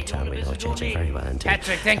Cribben of Milltown. We know JJ very well indeed.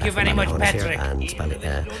 Patrick, thank you very much, Patrick. And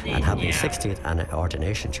happy 60th and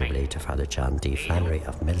ordination jubilee to Father John D. Flannery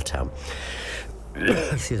of Milltown.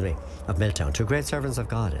 Excuse me, of Milltown. Two great servants of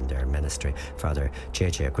God in their ministry. Father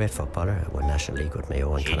JJ, a great footballer, won National League with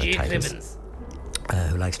Mayo and Connacht titles,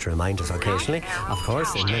 who likes to remind us occasionally, of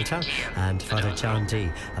course, in Milltown. And Father John D,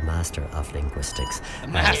 a master of linguistics. A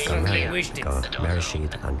master of linguistics.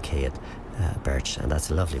 Merishid and Cade Birch, and that's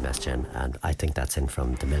a lovely message, and I think that's in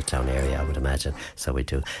from the Milltown area, I would imagine. So we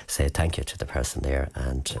do say thank you to the person there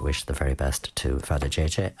and wish the very best to Father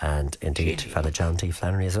JJ and indeed to Father John D.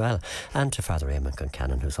 Flannery as well, and to Father Eamon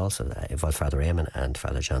Concannon, who's also Father Eamon and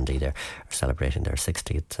Father John D. there are celebrating their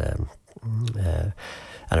 60th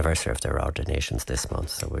anniversary of their ordinations this month,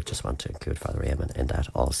 so we just want to include Father Eamon in that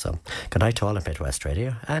also. Good night to all at Midwest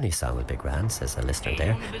Radio. Any song will be grand, says a listener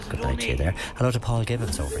there. Good night to you there. Hello to Paul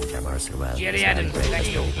Gibbons over in Claremorris as well. Jerry Adams,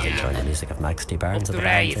 thank you. He's enjoying the music of Max T. Barnes at the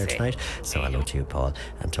band there tonight. So hello to you, Paul,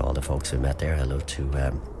 and to all the folks we met there. Hello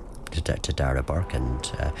to Dara Burke and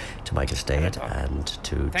to Michael Stade and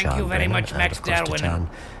to John. Thank you very much, Max Darwin. John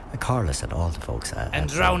Carlos and all the folks at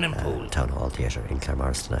Drowning Pool Town Hall Theatre in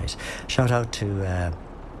Claremorris tonight. Shout out to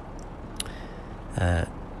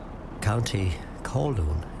County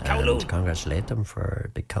Kowloon and congratulate them for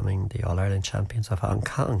becoming the All-Ireland champions of Hong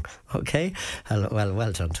Kong. Okay,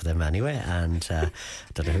 well done to them anyway, and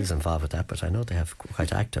don't know who's involved with that, but I know they have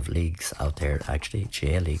quite active leagues out there, actually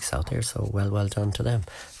GA leagues out there, so well done to them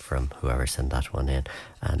from whoever sent that one in,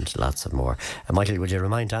 and lots of more. Michael, would you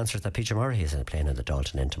remind dancers that Peter Murray is playing in the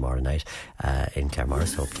Dalton Inn tomorrow night in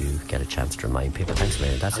Claremorris? Hope you get a chance to remind people. Thanks a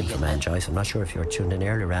million. That's it from Anne Joyce. I'm not sure if you were tuned in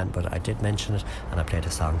earlier, Anne, but I did mention it, and I played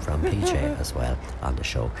a song from PJ as well on the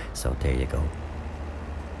show, so there you go.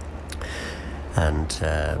 And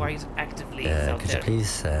quite actively could you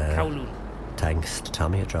please thanks to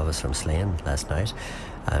Tommy who drove us from Slane last night.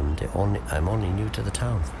 I'm only new to the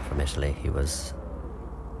town from Italy. He was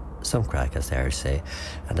some crack, as the Irish say,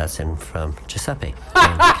 and that's in from Giuseppe in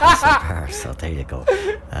Castle Bar. So there you go.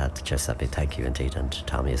 Giuseppe, thank you indeed, and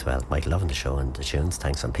Tommy as well. Mike, loving the show and the tunes.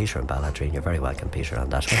 Thanks on Peter and Balladrine. You're very welcome, Peter,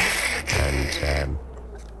 on that one.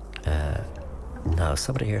 And now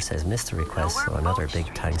somebody here says missed the request, so another big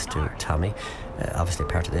thanks to Tommy. Obviously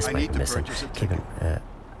part of this might be missing. Keeping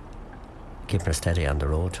her steady on the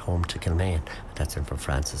road home to Kilmaine. That's in from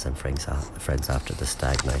Francis and friends after the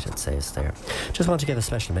stag night, it says there. Just want to give a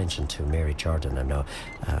special mention to Mary Jordan. I know,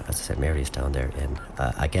 as I said, Mary's down there in,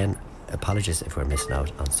 again, apologies if we're missing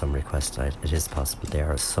out on some requests tonight. It is possible,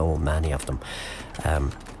 there are so many of them.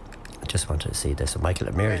 I just wanted to see this. So Michael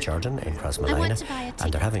and Mary Jordan in Crossmolina,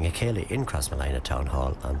 and they're having a Cayley in Crossmolina Town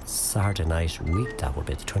Hall on Saturday night week. That will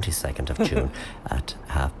be the 22nd of June at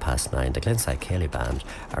 9:30. The Glenside Cayley Band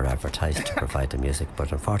are advertised to provide the music,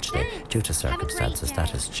 but unfortunately, due to circumstances, that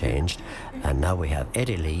has changed. And now we have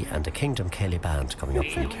Eddie Lee and the Kingdom Cayley Band coming up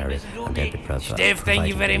from Kerry, and they'll be providing thank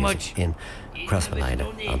you very much in Crossmolina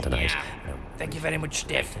on the night. Thank you very much,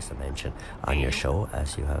 Steph. Just a mention on your show,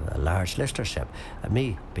 as you have a large listenership, and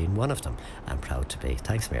me being one of them. I'm proud to be.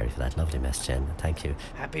 Thanks, Mary, for that lovely message, Jen. Thank you.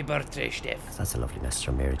 Happy birthday, Steph. That's a lovely message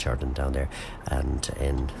from Mary Jordan down there and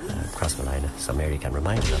in Crossmolina. So Mary can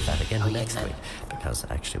remind us of that again next week, because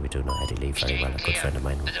actually we do know Eddie Lee very well. A good friend of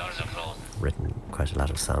mine, written quite a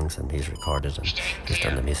lot of songs, and he's recorded and he's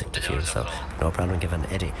done the music to few. So no problem giving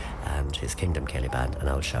Eddie and his Kingdom Cayley Band an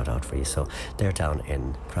old shout out for you. So they're down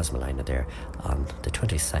in Crossmolina there on the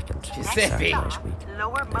 22nd Saturday night week. There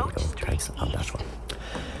you go. Thanks on that one.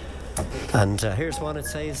 And here's one. It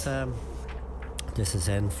says this is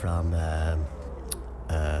in from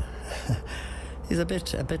he's a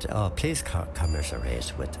bit please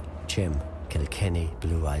commiserate with Jim Kilkenny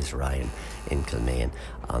Blue Eyes Ryan in Kilmaine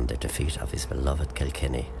on the defeat of his beloved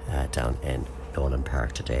Kilkenny down in Nolan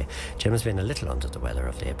Park today. Jim has been a little under the weather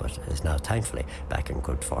of late, but is now thankfully back in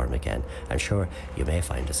good form again. I'm sure you may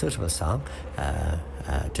find a suitable song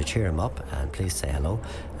to cheer him up, and please say hello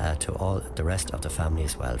to all the rest of the family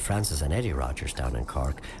as well. Francis and Eddie Rogers down in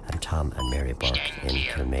Cork, and Tom and Mary Burke in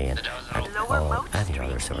Kilmaine, and all any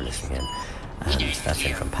others who are listening in. And that's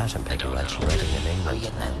in from Pat and Peggy Welch in Reading in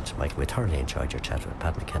England. And Mike, we thoroughly enjoyed your chat with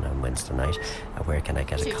Pat McKenna on Wednesday night. Where can I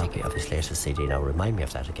get a copy of his latest CD? Now remind me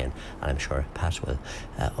of that again, and I'm sure Pat will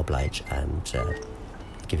oblige and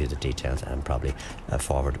give you the details, and probably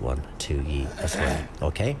forward one to ye as well.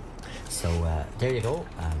 Okay, so there you go,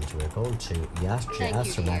 and we're going to ask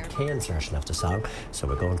for Matt Kane's version of the song, so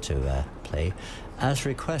we're going to play as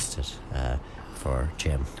requested for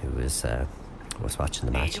Jim, who is was watching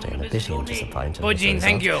the match today, and a bit disappointed. Budging,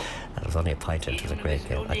 thank you. It was only a point into the great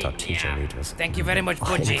game. I thought TJ Reid was thank you very much,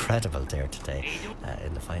 Budging. Incredible there today,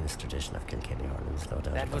 in the finest tradition of Kilkenny hurling, no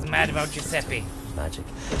doubt. That was mad about Giuseppe. Magic.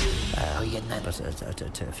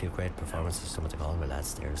 But a few great performances, some of the Galway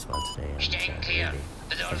lads there as well today, and really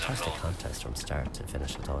fantastic contest from start to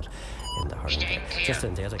finish, I thought, in the hurling. Just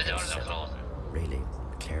in the other games, really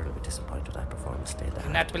clearly disappointed with that performance today.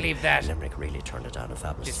 Cannot believe that. Limerick really turned it down. A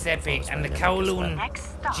fabulous Giuseppe and the Kowloon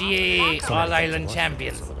GAA All-Ireland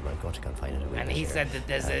champions. And he said that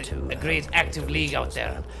there's a great active league out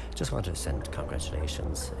there. Just want to send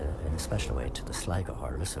congratulations in a special way to the Sligo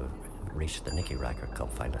hurlers who reached the Nicky Racker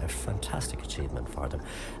Cup final. A fantastic achievement for them.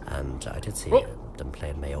 And I did see them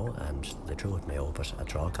playing Mayo, and they drew with Mayo, but a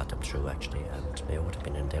draw got them through actually, and Mayo would have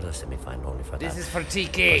been in the other semi-final only for that. This is for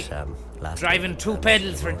TK. But, driving two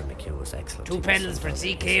pedals for McHugh was excellent. Two pedals for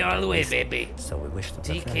TK all the way, baby. So we wish them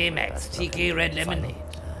TK Max, TK Red Lemonade.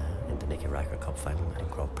 In the Nicky Racker Cup final in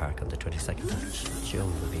Croke Park on the 22nd of June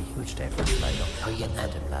will be a huge day for Sligo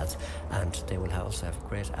and them lads, and they will also have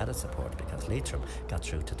great added support because Leitrim got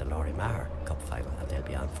through to the Laurie Maher Cup final and they'll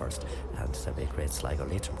be on first, and there'll be a great Sligo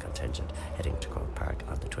Leitrim contingent heading to Croke Park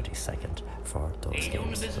on the 22nd for those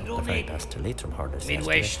games. So the very best to Leitrim hurlers.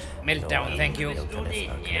 Midwest meltdown, thank you.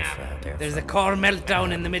 There's a core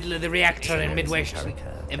meltdown in the middle of the reactor in Midwest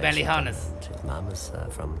in Ballyhonus. Mum is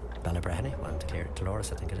from Ballybrenny,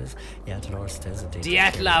 Dolores, I think it is. Yeah, Dolores is indeed.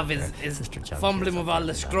 Dyatlov is fumbling with all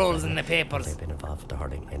the scrolls in the papers. They've been involved with the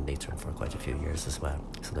hurling in Leitrim for quite a few years as well,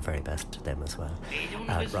 so the very best to them as well.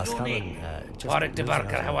 Roscommon, Porrick de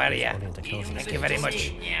Barker, how are you? Thank you very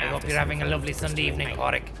much. I hope you're having a lovely Sunday evening,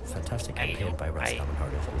 Porrick. Fantastic campaign by Roscommon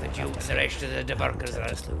hurlers. That you and the rest of the de Barkers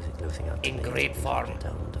are in great form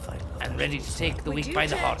and ready to take the week by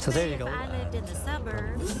the horse. So there you go. I lived in the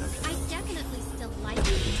suburbs. I definitely still like it.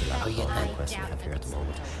 Oh, yeah, that question we have here at the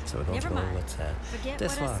moment. So we're going to go with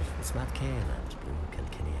this one. It's Matt Kane and Blue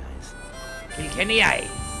Kilkenny Eyes. Kilkenny Eyes.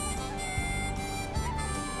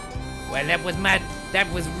 Well, that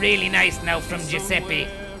was really nice now from Giuseppe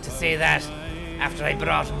to say that after I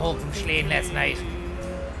brought him home from Schlein last night.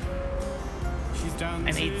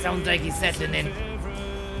 And he sounds like he's settling in.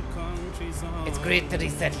 It's great that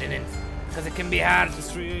he's settling in, because it can be hard.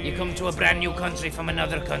 You come to a brand new country from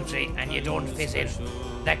another country and you don't fit in.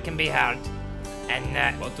 That can be hard. And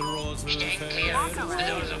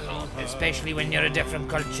especially when you're a different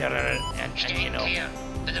culture and you know,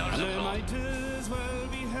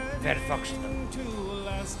 very functional.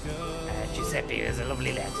 Giuseppe is a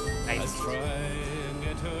lovely lad. Nice.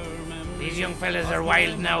 These young fellas are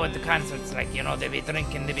wild now at the concerts, like, you know, they be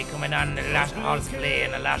drinking, they be coming on, a lot of horseplay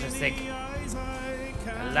and a lot of sick.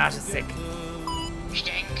 A lot of sick.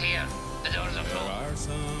 Staying clear. The doors are closed.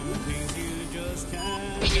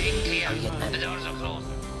 Staying clear. The doors are closed.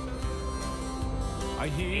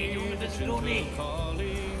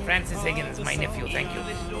 Francis Higgins, my nephew, thank you.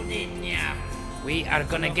 We are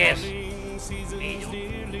gonna get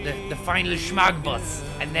the final Shlug bus,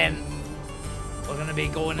 and then we're gonna be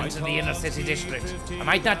going into the inner city district. I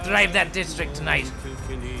might not drive that district tonight.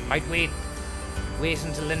 Might wait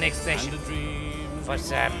until the next session. But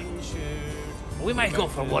we might go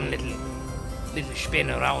for one little spin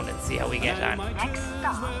around and see how we get on. Next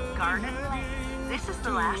stop, Garden Lane. This is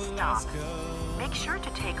the last stop. Make sure to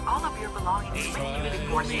take all of your belongings with you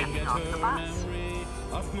before stepping off the bus.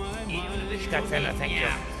 Scott Fenner, thank you.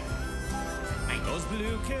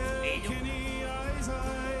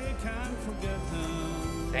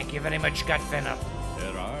 Thank you very much, Scott Fenner.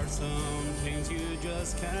 There are some things you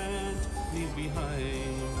just can't leave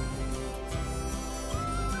behind.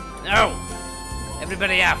 No!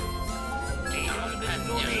 Everybody up. Please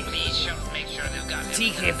make sure they've got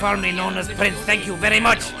TK, formerly known as Prince, thank you very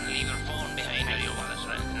much.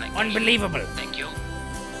 Unbelievable. Thank you.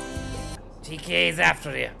 TK is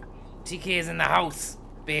after you. TK is in the house,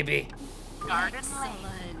 baby. Garden Lane.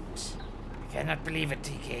 I cannot believe it,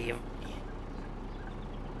 TK.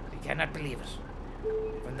 I cannot believe it.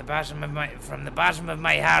 From the bottom of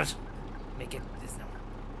my heart, make it this now.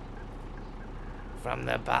 From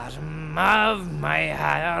the bottom of my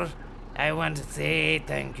heart, I want to say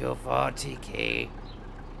thank you for TK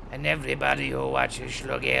and everybody who watches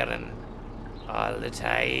Shlug all the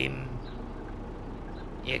time.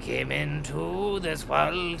 You came into this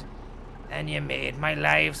world and you made my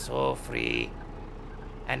life so free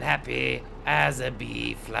and happy as a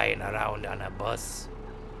bee flying around on a bus.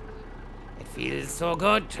 It feels so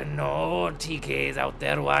good to know TK's out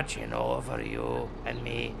there watching over you and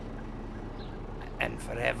me. And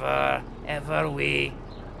forever, ever we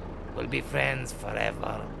will be friends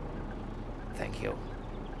forever. Thank you.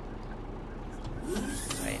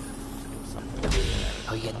 Trying to do something.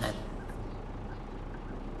 Oh, yeah, man.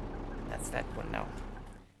 That's that one now.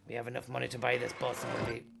 We have enough money to buy this bus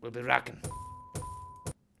and we'll be rocking.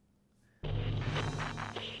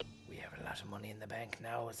 We have a lot of money in the bank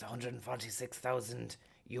now. It's 146,000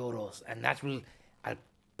 euros, and I'll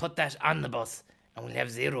put that on the bus and we'll have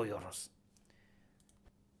 €0.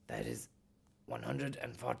 That is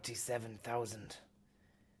 147,000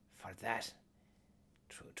 for that.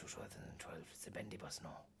 2012, it's a bendy bus, no.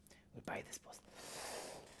 We'll buy this bus.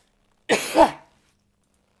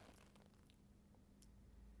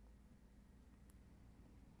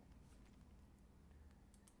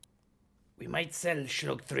 might sell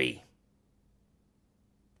Shlug 3.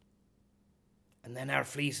 And then our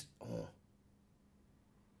fleet... Oh.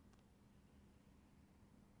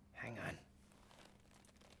 Hang on.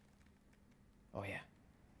 Oh, yeah.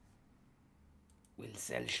 We'll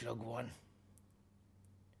sell Shlug 1.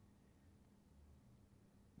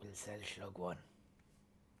 We'll sell Shlug 1.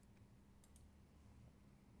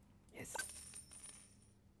 Yes.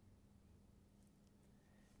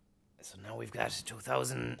 So now we've got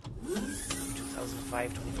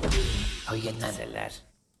 2005, 24. How you getting that? Sell that.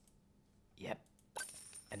 Yep.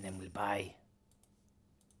 And then we'll buy...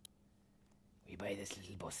 We buy this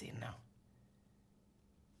little bus in now.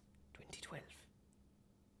 2012.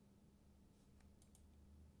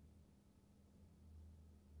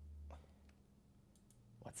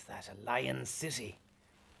 What's that? A Lion City.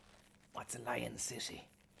 What's a Lion City?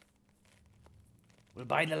 We'll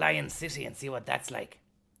buy the Lion City and see what that's like.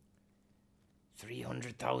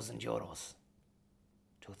 300,000 euros.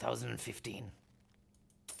 2015.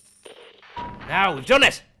 Now, we've done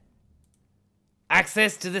it!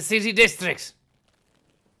 Access to the city district.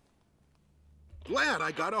 Glad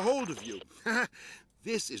I got a hold of you.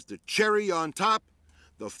 This is the cherry on top,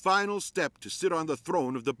 the final step to sit on the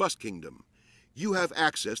throne of the Bus Kingdom. You have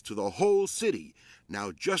access to the whole city.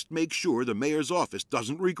 Now just make sure the mayor's office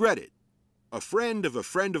doesn't regret it. A friend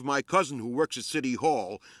of my cousin who works at City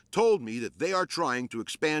Hall told me that they are trying to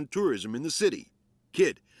expand tourism in the city.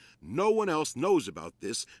 Kid, no one else knows about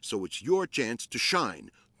this, so it's your chance to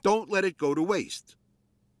shine. Don't let it go to waste.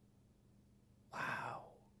 Wow.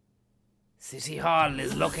 City Hall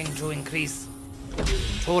is looking to increase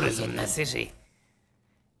tourism in the city.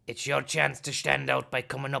 It's your chance to stand out by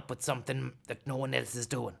coming up with something that no one else is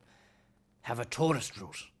doing. Have a tourist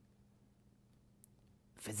route.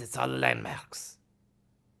 Visits all the landmarks.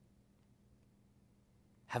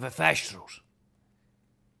 Have a fast route.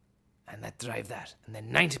 And that drive that. And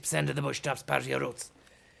then 90% of the bus stops part of your routes.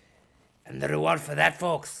 And the reward for that,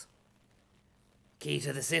 folks. Key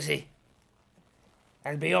to the city.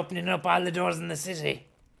 I'll be opening up all the doors in the city.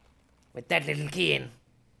 With that little key in.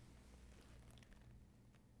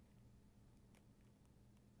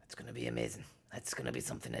 That's gonna be amazing. That's gonna be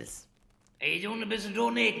something else. Are you doing a bit of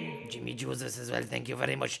donating? Jimmy Joseph as well, thank you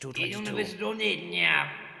very much, 222. Are you doing a bit of donating, yeah.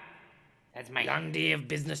 That's my... Long day of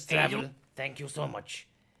business travel. Thank you so much.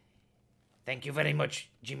 Thank you very much,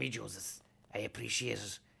 Jimmy Joseph. I appreciate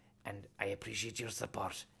it. And I appreciate your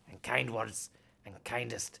support. And kind words. And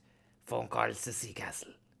kindest phone calls to Sea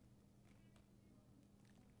Castle.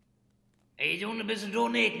 Are you doing a bit of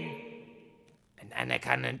donating? And Anna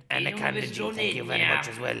Cannon, thank you very much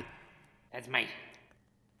as well. That's mine.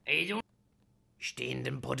 Are you doing...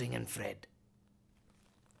 Stehenden Pudding and Fred.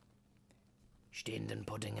 Stehenden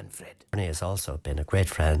Pudding and Fred. Bernie has also been a great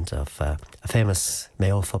friend of a famous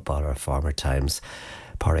Mayo footballer of former times,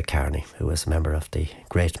 Pádraig Kearney, who was a member of the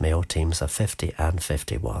great Mayo teams of 50 and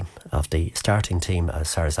 51. Of the starting team,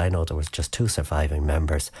 as far as I know, there was just 2 surviving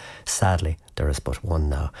members. Sadly, there is but one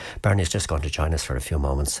now. Bernie is just going to join us for a few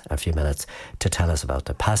minutes, to tell us about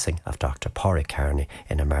the passing of Dr. Pádraig Kearney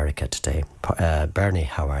in America today. Bernie,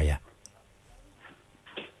 how are you?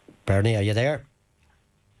 Bernie, are you there?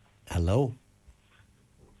 Hello?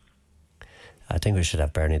 I think we should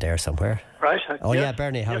have Bernie there somewhere. Right. Oh yeah,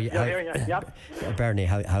 Bernie, how are you? Bernie,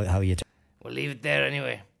 how are you doing? We'll leave it there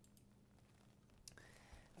anyway.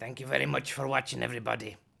 Thank you very much for watching,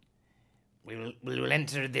 everybody. We will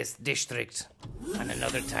enter this district on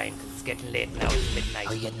another time. It's getting late now. It's midnight.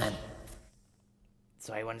 How you getting on?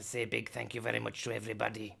 So I want to say a big thank you very much to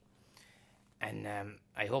everybody. And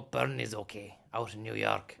I hope Bernie is okay out in New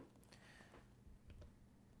York.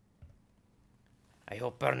 I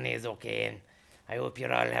hope Bernie is okay, and I hope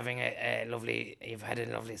you're all having you've had a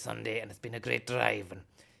lovely Sunday, and it's been a great drive, and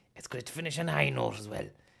it's great to finish on a high note as well.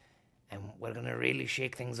 And we're going to really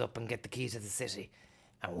shake things up and get the key to the city.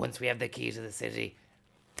 And once we have the key to the city,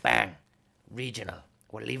 bang, regional.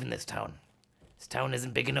 We're leaving this town. This town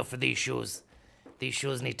isn't big enough for these shoes. These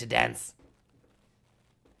shoes need to dance.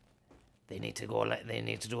 They need to go. They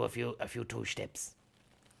need to do a few 2-steps.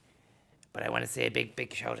 But I want to say a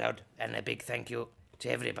big shout out and a big thank you to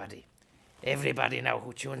everybody. Everybody now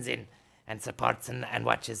who tunes in and supports and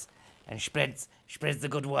watches and spreads the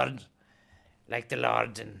good word like the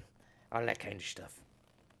Lord and all that kind of stuff.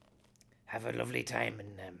 Have a lovely time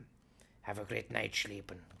and have a great night's sleep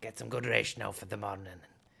and get some good rest now for the morning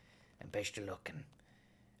and best of luck and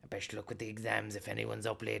best of luck with the exams. If anyone's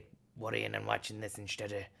up late worrying and watching this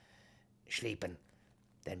instead of sleeping,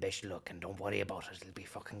 then best of luck and don't worry about it. It'll be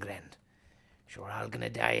fucking grand. Sure, we're all gonna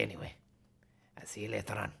die anyway. I'll see you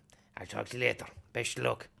later on. I'll talk to you later. Best of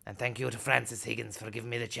luck. And thank you to Francis Higgins for giving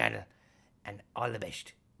me the channel. And all the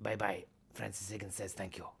best. Bye-bye. Francis Higgins says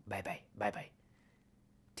thank you. Bye-bye. Bye-bye.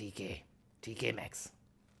 TK Max.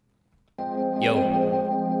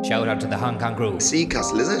 Yo, shout out to the Hong Kong crew.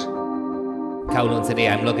 Seacastle, is it? Kowloon City,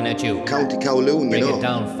 I'm looking at you. County Kowloon, Bring you know. it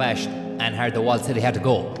down fast and hard the Wall City had to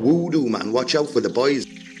go. Voodoo, man, watch out for the boys.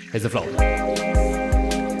 Here's the flow.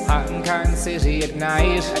 Hong Kong City at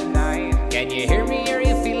night. Can you hear me? Are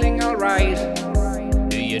you feeling alright?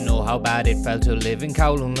 Do you know how bad it felt to live in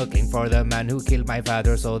Kowloon, looking for the man who killed my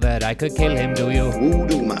father so that I could kill him? Do you?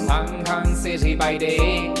 Voodoo, man. Hong Kong City by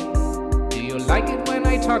day. Do you like it when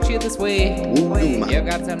I talk to you this way? Voodoo, man. You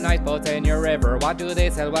got some nice boats in your river. What do they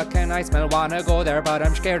sell? What can I smell? Wanna go there, but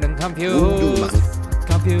I'm scared and confused. Voodoo, man.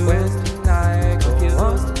 Confused. When I go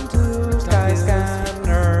to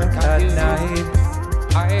Skyscanner at night,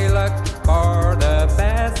 I look for the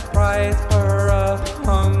best price for a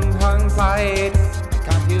Hong Kong flight.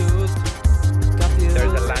 Confused.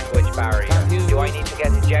 There's a language barrier. Do I need to get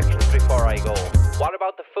injections before I go? What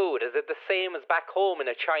about the food? Is it the same as back home in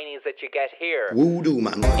a Chinese that you get here? Voodoo,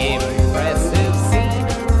 man. Impressive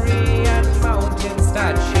scenery and mountain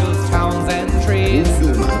statues, towns and trees.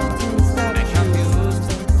 Voodoo, man.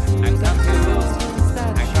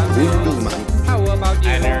 Voodoo, man. How about you?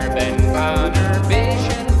 An urban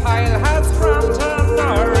conurbation pile has from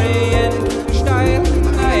Tamari style.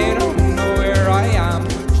 I don't know where I am.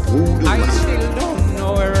 Voodoo, I man. still don't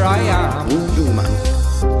know where I am. Voodoo,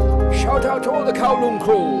 man. Shout out to all the Kowloon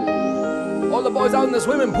crew. All the boys out in the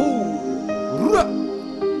swimming pool.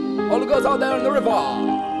 All the girls out there in the river.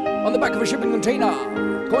 On the back of a shipping container.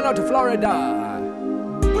 Going out to Florida.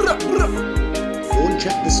 Go and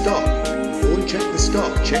check the stock. Go and check the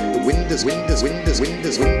stock. Check the windows.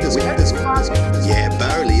 Yeah,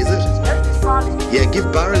 barley, is it? Yeah,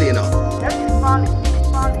 give barley enough.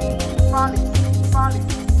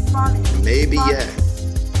 Maybe, yeah.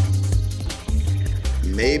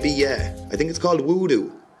 Maybe, yeah. I think it's called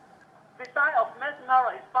voodoo. The style of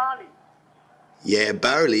mesmerize barley. Yeah,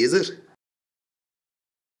 barley, is it?